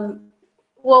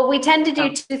 well, we tend to do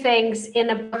Oh, two things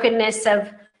in a brokenness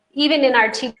of, even in our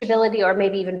teachability or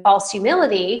maybe even false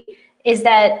humility, is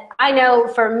that I know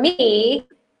for me,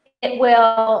 it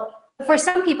will, for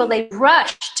some people, they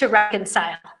rush to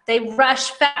reconcile. They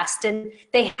rush fast and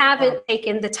they oh, haven't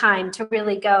taken the time to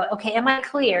really go, okay, am I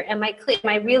clear? Am I clear? Am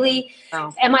I really,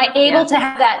 oh, am I able yeah. to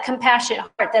have that compassionate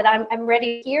heart that I'm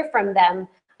ready to hear from them?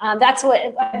 That's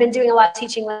what I've been doing a lot of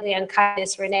teaching lately on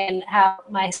kindness, Renee, and how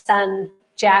my son,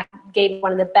 Jack, gave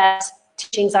one of the best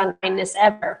teachings on kindness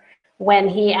ever when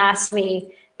he asked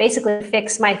me, basically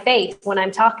fix my face when I'm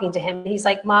talking to him. He's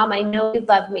like, Mom, I know you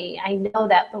love me. I know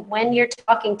that. But when you're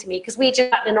talking to me, because we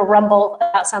just got in a rumble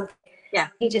about something, Yeah.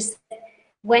 he just,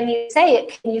 when you say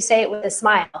it, can you say it with a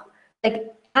smile?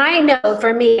 Like, I know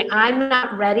for me, I'm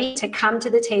not ready to come to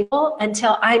the table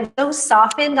until I'm so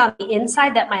softened on the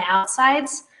inside that my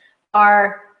outsides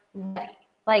are ready.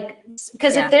 Like,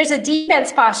 because if Yeah. there's a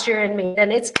defense posture in me,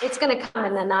 then it's going to come,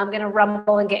 and then I'm going to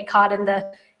rumble and get caught in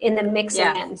the mix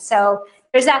Yeah. again. So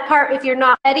there's that part. If you're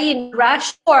not ready and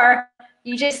rush, or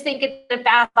you just think it's going to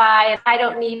pass by and I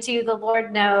don't need to, the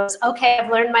Lord knows. Okay, I've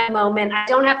learned my moment. I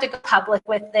don't have to go public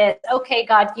with this. Okay,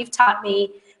 God, you've taught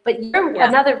me. But you're Yeah.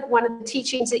 another one of the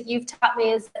teachings that you've taught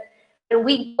me is that when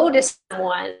we go to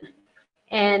someone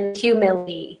and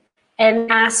humility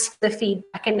and ask the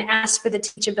feedback and ask for the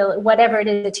teachability, whatever it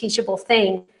is, the teachable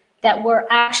thing, that we're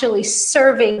actually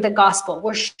serving the gospel.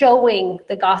 We're showing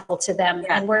the gospel to them.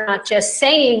 Yeah. And we're not just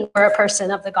saying we're a person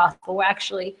of the gospel. We're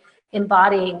actually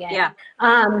embodying it. Yeah.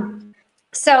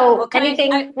 So Well, can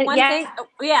anything, one yeah. thing,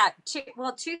 yeah,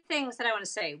 two things that I want to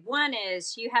say. One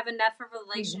is you have enough of a Mm-hmm.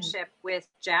 relationship with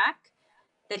Jack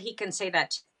that he can say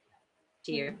that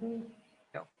to you,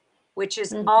 which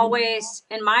is Mm-hmm. always,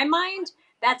 in my mind,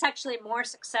 that's actually more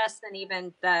success than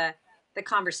even the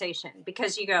conversation,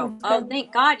 because you go, That's oh, good.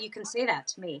 thank God you can say that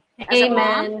to me. As a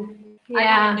mom, Amen. I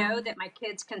want to Yeah. know that my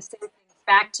kids can say things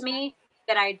back to me,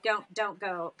 that I don't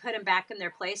go put them back in their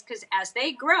place, because as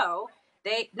they grow,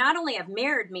 they not only have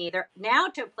mirrored me, they're now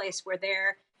to a place where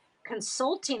they're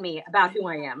consulting me about who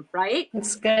I am, right?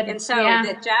 It's good. And so Yeah.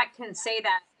 that Jack can say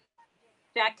that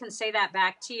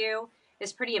back to you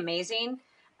is pretty amazing.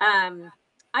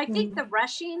 I think the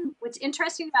rushing, what's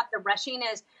interesting about the rushing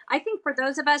is, I think for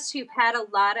those of us who've had a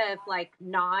lot of like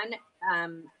non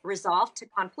resolve to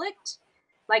conflict,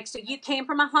 like, so you came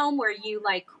from a home where you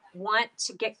like want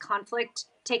to get conflict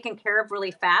taken care of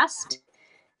really fast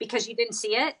because you didn't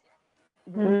see it.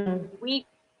 Mm. We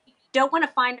don't want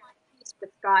to find our peace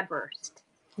with God first,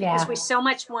 because Yeah. we so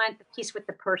much want the peace with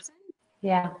the person.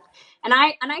 Yeah. And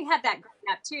I had that growing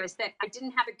up too, is that I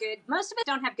didn't have most of us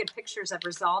don't have good pictures of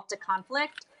resolve to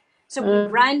conflict. So Mm.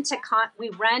 we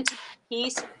run to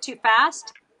peace too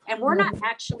fast, and we're not Mm.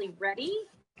 actually ready.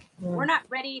 We're Mm. not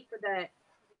ready for the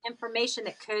information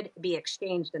that could be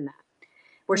exchanged in that.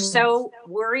 We're Mm. so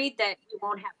worried that we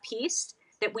won't have peace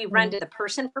that we run Mm. to the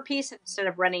person for peace instead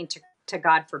of running to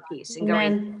God for peace and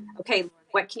going, Amen. okay, Lord,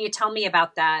 what can you tell me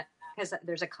about that? Because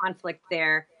there's a conflict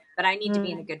there, but I need to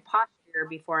be in a Mm. good posture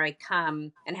before I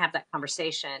come and have that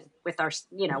conversation with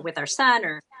with our son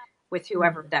or with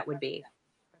whoever that would be.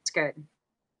 That's good.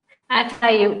 I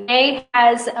tell you, A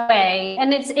has a way,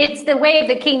 and it's the way of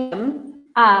the kingdom,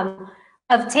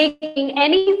 of taking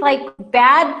any like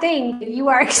bad thing that you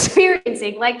are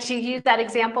experiencing. Like she used that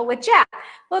example with Jack.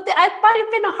 Well, that might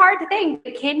have been a hard thing,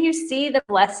 but can you see the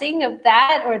blessing of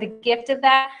that or the gift of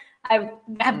that? I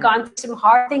have Mm. gone through some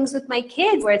hard things with my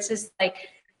kids where it's just like,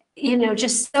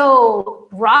 just so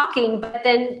rocking, but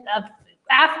then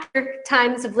after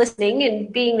times of listening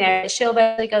and being there, she'll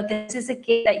eventually go, this is a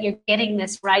gift that you're getting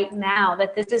this right now,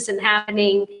 that this isn't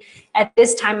happening at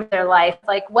this time of their life,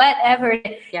 like whatever.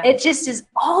 Yeah. It just is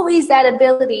always that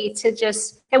ability to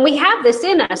just, and we have this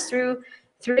in us through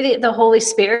the Holy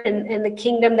Spirit and the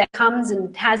kingdom that comes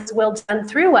and has will done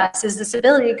through us, is this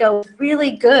ability to go,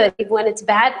 really good when it's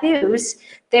bad news,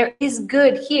 there is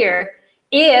good here.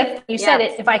 If you said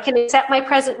it, if I can accept my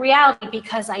present reality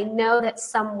because I know that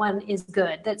someone is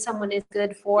good, that someone is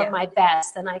good for my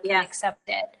best, then I can accept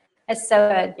it. It's so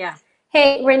good. Yeah.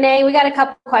 Hey, Renee, we got a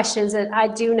couple questions that I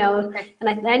do know,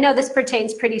 and I know this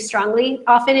pertains pretty strongly,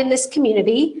 often in this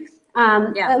community.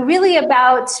 Really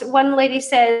about, one lady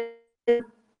said,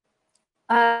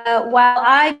 while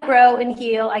I grow and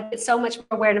heal, I get so much more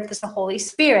awareness of the Holy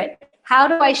Spirit. How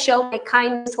do I show my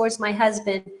kindness towards my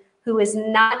husband who is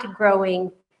not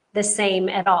growing the same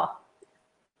at all?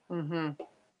 Mm-hmm.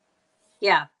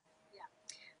 Yeah.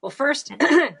 Well, first,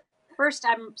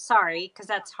 I'm sorry, because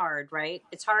that's hard, right?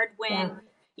 It's hard when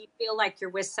you feel like you're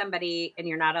with somebody and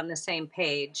you're not on the same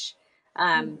page.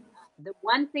 The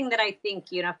one thing that I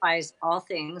think unifies all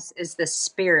things is the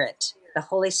Spirit. The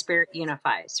Holy Spirit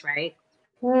unifies, right?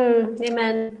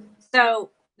 Amen. So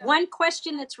one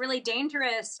question that's really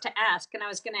dangerous to ask, and I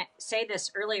was going to say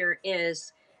this earlier,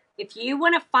 is if you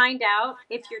want to find out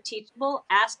if you're teachable,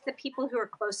 ask the people who are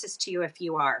closest to you if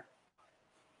you are.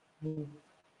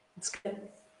 That's good.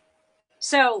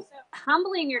 So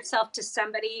humbling yourself to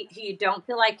somebody who you don't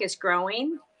feel like is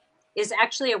growing is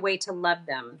actually a way to love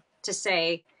them, to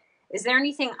say, is there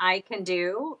anything I can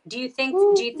do? Do you think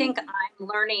I'm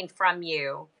learning from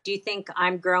you? Do you think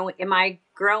I'm growing? Am I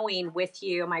growing with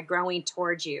you? Am I growing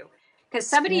towards you? Because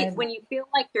when you feel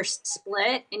like you're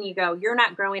split and you go, you're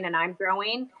not growing and I'm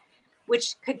growing,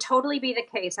 which could totally be the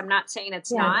case. I'm not saying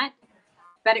it's not,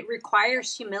 but it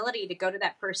requires humility to go to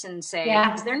that person and say,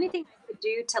 is there anything I could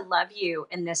do to love you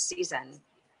in this season?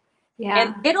 Yeah.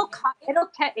 And it'll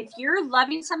if you're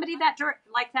loving somebody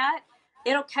like that,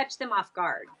 it'll catch them off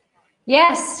guard.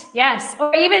 Yes.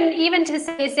 Or even to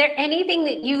say, is there anything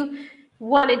that you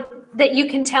wanted that you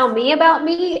can tell me about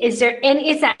me? Is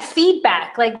that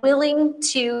feedback, like willing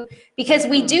to, because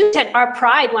we do our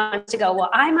pride wants to go,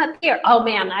 well, I'm up here. Oh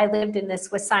man, I lived in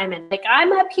this with Simon. Like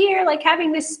I'm up here, like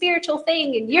having this spiritual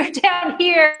thing and you're down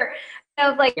here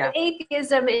of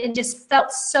atheism, and just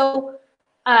felt so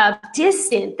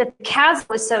distant, that the chasm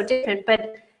was so different.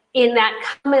 But in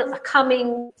that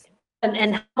coming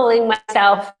and humbling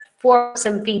myself for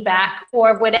some feedback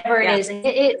or whatever it is.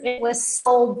 It was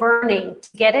soul burning to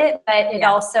get it, but it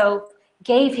also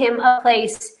gave him a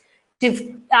place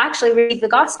to actually read the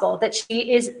gospel, that's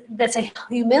a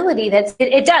humility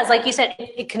it does, like you said,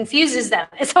 it confuses them.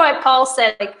 It's why Paul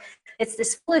said, like, it's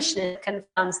this foolishness that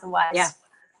confounds the wise.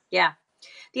 Yeah.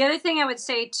 The other thing I would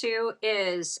say too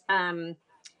is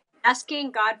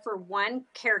asking God for one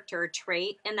character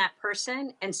trait in that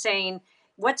person and saying,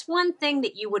 what's one thing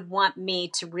that you would want me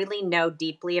to really know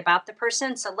deeply about the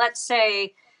person? So let's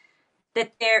say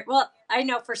that I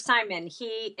know for Simon,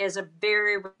 he is a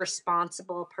very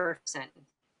responsible person.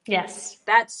 Yes.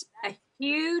 That's a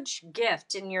huge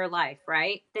gift in your life,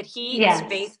 right? That he is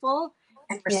faithful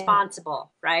and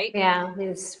responsible, right? Yeah.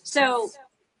 So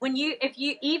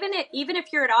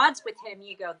if you're at odds with him,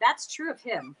 you go, that's true of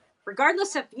him,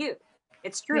 regardless of you.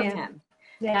 It's true of him.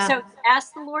 Yeah. So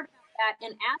ask the Lord that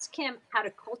and ask him how to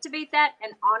cultivate that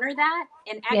and honor that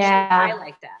and actually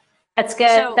highlight that. That's good.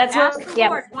 So that's ask the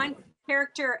Lord one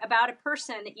character about a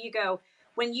person that you go,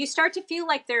 when you start to feel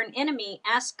like they're an enemy,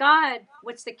 ask God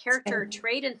what's the character or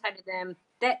trait inside of them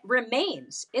that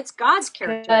remains. It's God's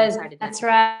character inside of them. That's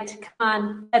right. Come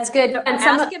on. That's good. And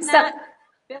ask him that,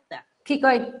 build that. Keep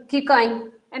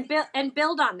going. And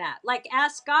build on that. Like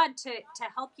ask God to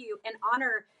help you and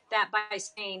honor that by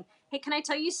saying, hey, can I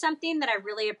tell you something that I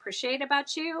really appreciate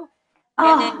about you?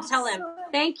 And then tell him,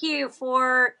 thank you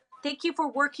for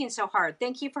working so hard.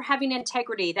 Thank you for having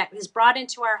integrity that is brought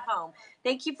into our home.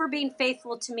 Thank you for being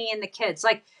faithful to me and the kids.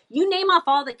 Like you name off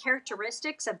all the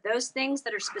characteristics of those things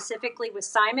that are specifically with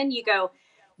Simon. You go,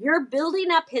 you're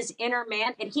building up his inner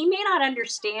man, and he may not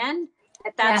understand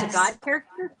that that's a God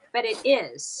character, but it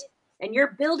is. And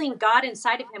you're building God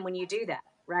inside of him when you do that.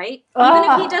 Right? Even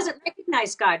if he doesn't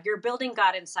recognize God, you're building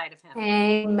God inside of him.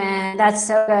 Amen. That's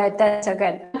so good. That's so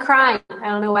good. I'm crying. I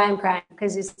don't know why I'm crying,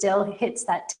 because it still hits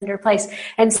that tender place.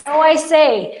 And so I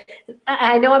say,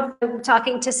 I know I'm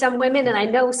talking to some women, and I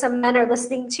know some men are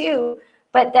listening too,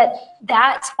 but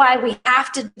that's why we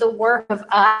have to do the work of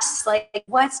us. Like,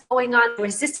 what's going on?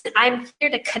 Resistance. I'm here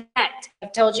to connect.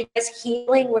 I've told you guys,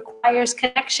 healing requires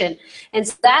connection. And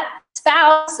so that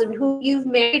spouse and who you've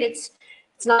married, it's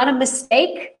It's not a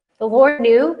mistake. The Lord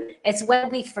knew. It's when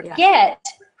we forget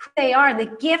who they are and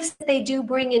the gifts that they do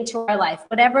bring into our life,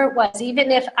 whatever it was.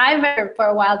 Even if I remember for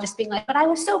a while just being like, but I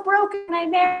was so broken. I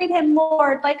married him,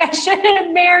 Lord. Like I shouldn't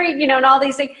have married, and all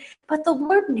these things. But the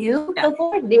Lord knew. The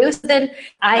Lord knew. So then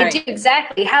I do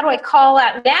exactly. How do I call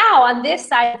out now on this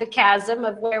side of the chasm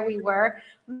of where we were?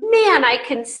 Man, I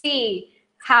can see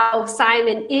how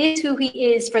Simon is who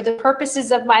he is for the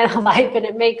purposes of my life, and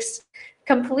it makes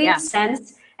complete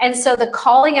sense. And so the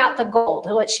calling out the gold,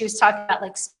 what she was talking about,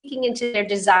 like speaking into their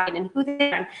design and who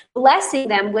they are, and blessing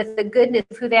them with the goodness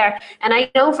of who they are. And I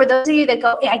know for those of you that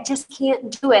go, I just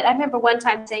can't do it. I remember one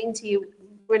time saying to you,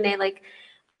 Renee, like,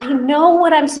 I know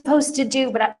what I'm supposed to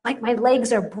do, but my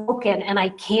legs are broken and I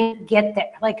can't get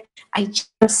there. Like I'm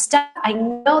stuck. I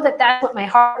know that that's what my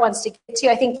heart wants to get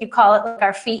to. I think you call it like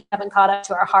our feet haven't caught up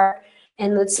to our heart.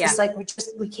 And it's just like,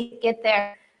 we can't get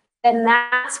there. And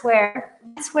that's where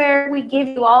we give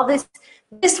you all this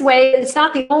way. It's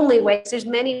not the only way. There's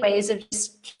many ways of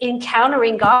just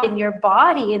encountering God in your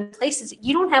body in places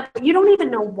you don't even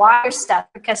know why you're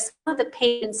stuck, because some of the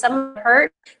pain and some of the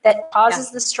hurt that causes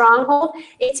the stronghold,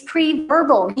 it's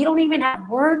pre-verbal. You don't even have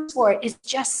words for it. It's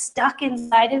just stuck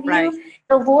inside of you.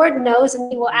 The Lord knows,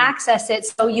 and he will access it,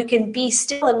 so you can be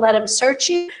still and let him search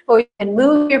you, or you can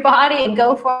move your body and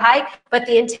go for a hike. But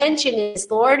the intention is,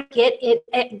 Lord, get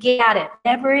at it.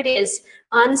 Whatever it is,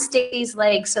 unstick these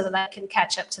legs so that I can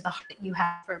catch up to the heart that you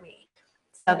have for me.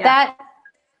 So that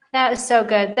is so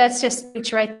good. That's just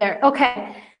speech right there.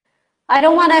 Okay. I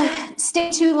don't want to stay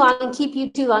too long and keep you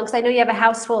too long, because I know you have a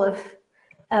house full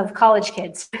of college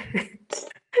kids.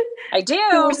 I do.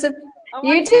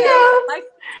 You do.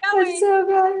 That's so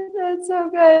good. That's so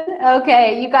good.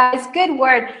 Okay, you guys, good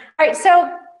word. All right,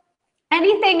 so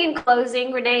anything in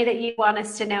closing, Renee, that you want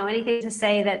us to know? Anything to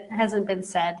say that hasn't been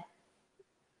said?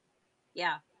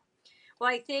 Yeah. Well,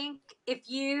 I think if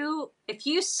you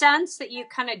sense that you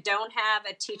kind of don't have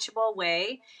a teachable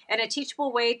way, and a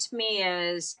teachable way to me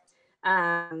is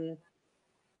a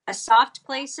soft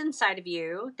place inside of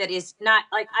you that is not,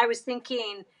 like, I was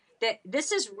thinking that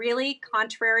this is really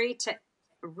contrary to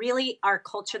really our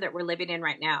culture that we're living in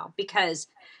right now, because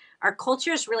our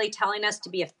culture is really telling us to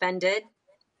be offended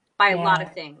by a lot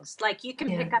of things. Like you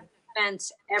can pick up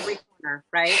offense every corner,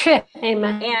 right?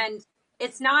 Amen. And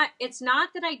it's not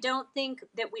that I don't think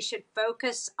that we should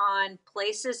focus on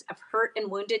places of hurt and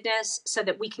woundedness so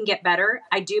that we can get better.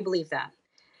 I do believe that.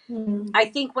 I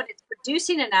think what it's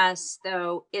producing in us,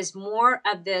 though, is more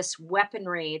of this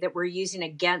weaponry that we're using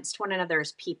against one another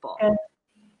as people.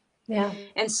 Yeah.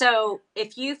 And so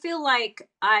if you feel like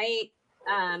I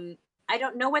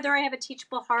don't know whether I have a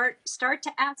teachable heart, start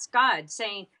to ask God,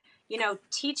 saying,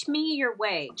 teach me your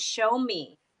way. Show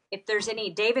me if there's any,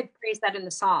 David prays that in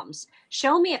the Psalms,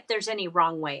 show me if there's any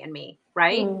wrong way in me,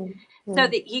 right? So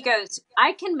that he goes,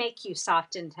 I can make you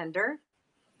soft and tender.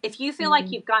 If you feel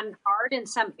like you've gotten hard in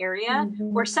some area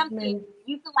or something,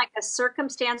 you feel like a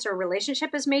circumstance or a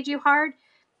relationship has made you hard,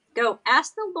 go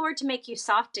ask the Lord to make you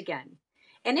soft again.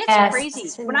 And it's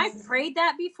crazy. When I've prayed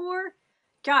that before,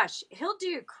 gosh, he'll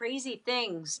do crazy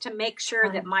things to make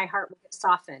sure that my heart will get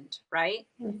softened, right?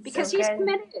 Because he's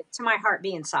committed to my heart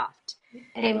being soft.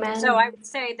 Amen. So I would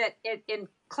say that in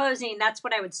closing, that's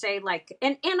what I would say. Like,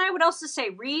 and I would also say,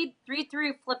 read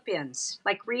through Philippians,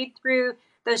 like read through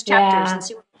those chapters and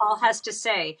see what Paul has to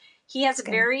say. He has a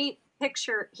very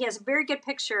good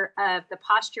picture of the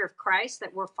posture of Christ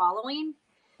that we're following,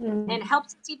 and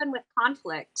helps us even with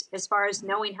conflict as far as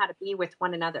knowing how to be with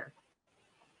one another.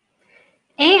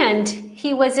 And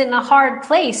he was in a hard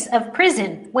place of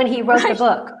prison when he wrote the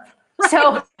book.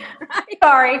 So,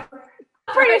 sorry.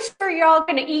 I'm pretty sure you're all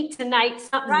going to eat tonight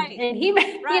something. And he,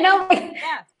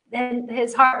 then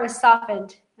his heart was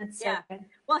softened. That's so good.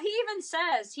 Well, he even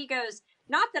says, he goes,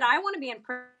 not that I want to be in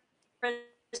prison,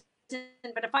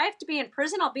 but if I have to be in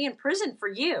prison, I'll be in prison for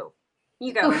you.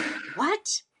 You go,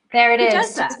 what? There it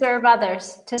is. To serve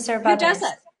others. To serve others. Who does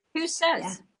it? Who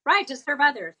says? Right, to serve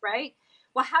others, right?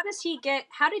 Well, how did he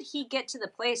get to the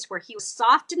place where he was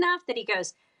soft enough that he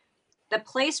goes, the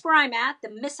place where I'm at, the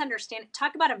misunderstanding,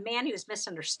 talk about a man who's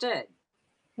misunderstood.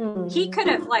 He could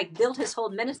have built his whole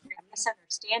ministry on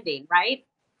misunderstanding, right?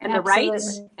 And the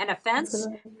rights and offense.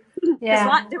 There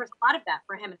was a lot of that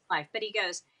for him in his life. But he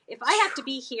goes, if I have to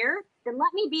be here, then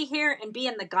let me be here and be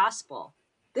in the gospel.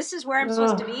 This is where I'm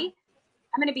supposed to be.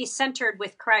 I'm going to be centered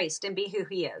with Christ and be who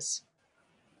he is.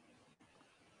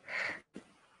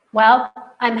 Well,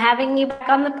 I'm having you back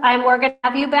we're going to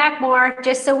have you back more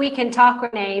just so we can talk,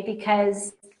 Renee,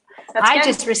 because I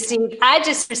just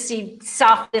received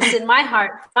softness in my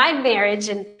heart, my marriage.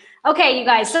 And Okay, you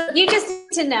guys, so you just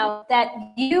need to know that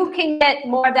you can get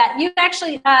more of that. You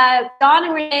actually, Dawn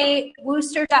and Renee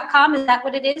Wooster.com, is that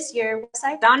what it is, your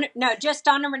website? Just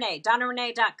Dawn and Renee,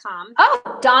 DawnandRenee.com.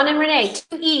 Oh, Dawn and Renee,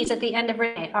 2 E's at the end of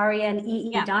Renee, RENEE,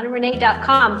 Yeah.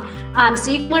 DawnandRenee.com. So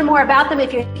you can learn more about them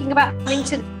if you're thinking about coming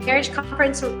to the marriage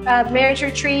conference, marriage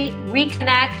retreat,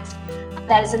 reconnect.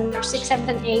 That is in March 6th, 7th,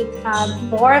 and 8th.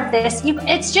 More of this.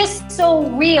 It's just so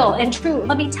real and true.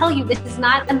 Let me tell you, this is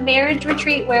not a marriage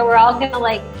retreat where we're all gonna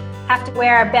like have to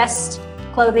wear our best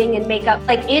clothing and makeup.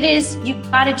 Like it is, you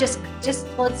gotta just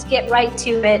let's get right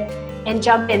to it and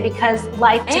jump in, because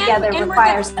life together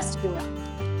requires us to do it.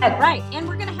 Right, and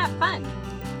we're gonna have fun.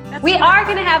 We are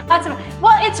going to have lots of,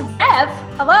 well, it's Rev.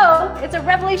 Hello. It's a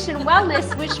Revelation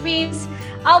Wellness, which means,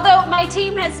 although my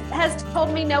team has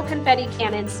told me no confetti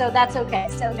cannons, so that's okay.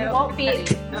 So there won't be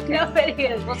no confetti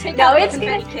cannons. We'll take out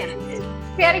confetti cannons.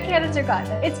 Confetti cannons are gone.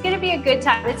 It's going to be a good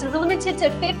time. It's limited to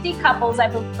 50 couples, I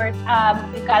believe.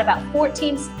 We've got about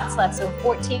 14 spots left, so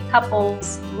 14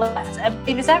 couples left.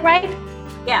 Is that right?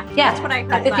 Yeah, that's what I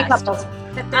heard 50 last. couples.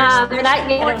 That there's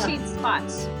 14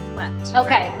 spots left.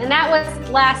 Okay, and that was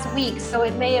last week, so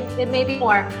it may be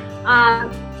more.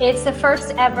 It's the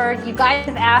first ever. You guys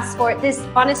have asked for it. This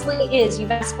honestly is.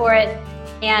 You've asked for it,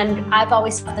 and I've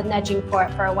always felt the nudging for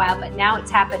it for a while, but now it's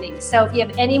happening. So if you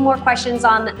have any more questions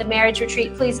on the marriage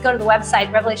retreat, please go to the website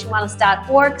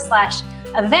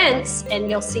revelationwellness.org/events,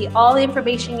 and you'll see all the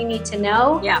information you need to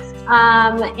know. Yeah.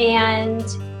 And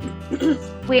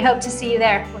we hope to see you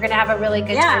there. We're going to have a really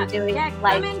good time doing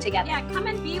life together. Yeah, come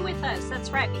and be with us.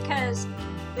 That's right, because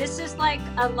this is like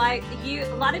a lot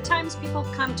of times people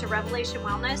come to Revelation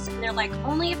Wellness and they're like,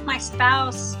 only if my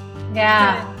spouse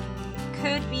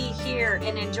could be here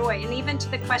and enjoy. And even to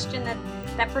the question that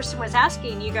person was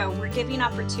asking, you go, we're giving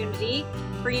opportunity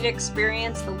for you to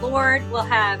experience the Lord. We'll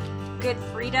have good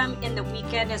freedom in the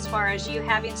weekend as far as you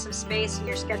having some space in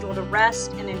your schedule to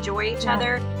rest and enjoy each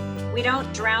other. We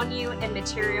don't drown you in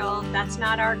material. That's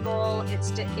not our goal. It's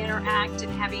to interact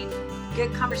and having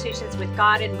good conversations with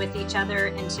God and with each other,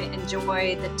 and to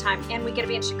enjoy the time. And we get to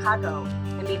be in Chicago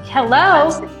and be. Hello.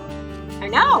 I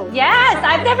know. Yes,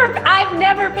 I've never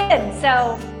been.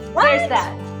 So there's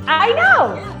that. I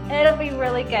know. Yeah. It'll be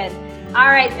really good. All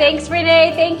right. Thanks,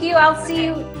 Renee. Thank you. I'll see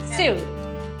you soon.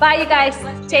 Bye, you guys.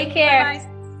 Take care.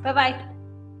 Bye-bye.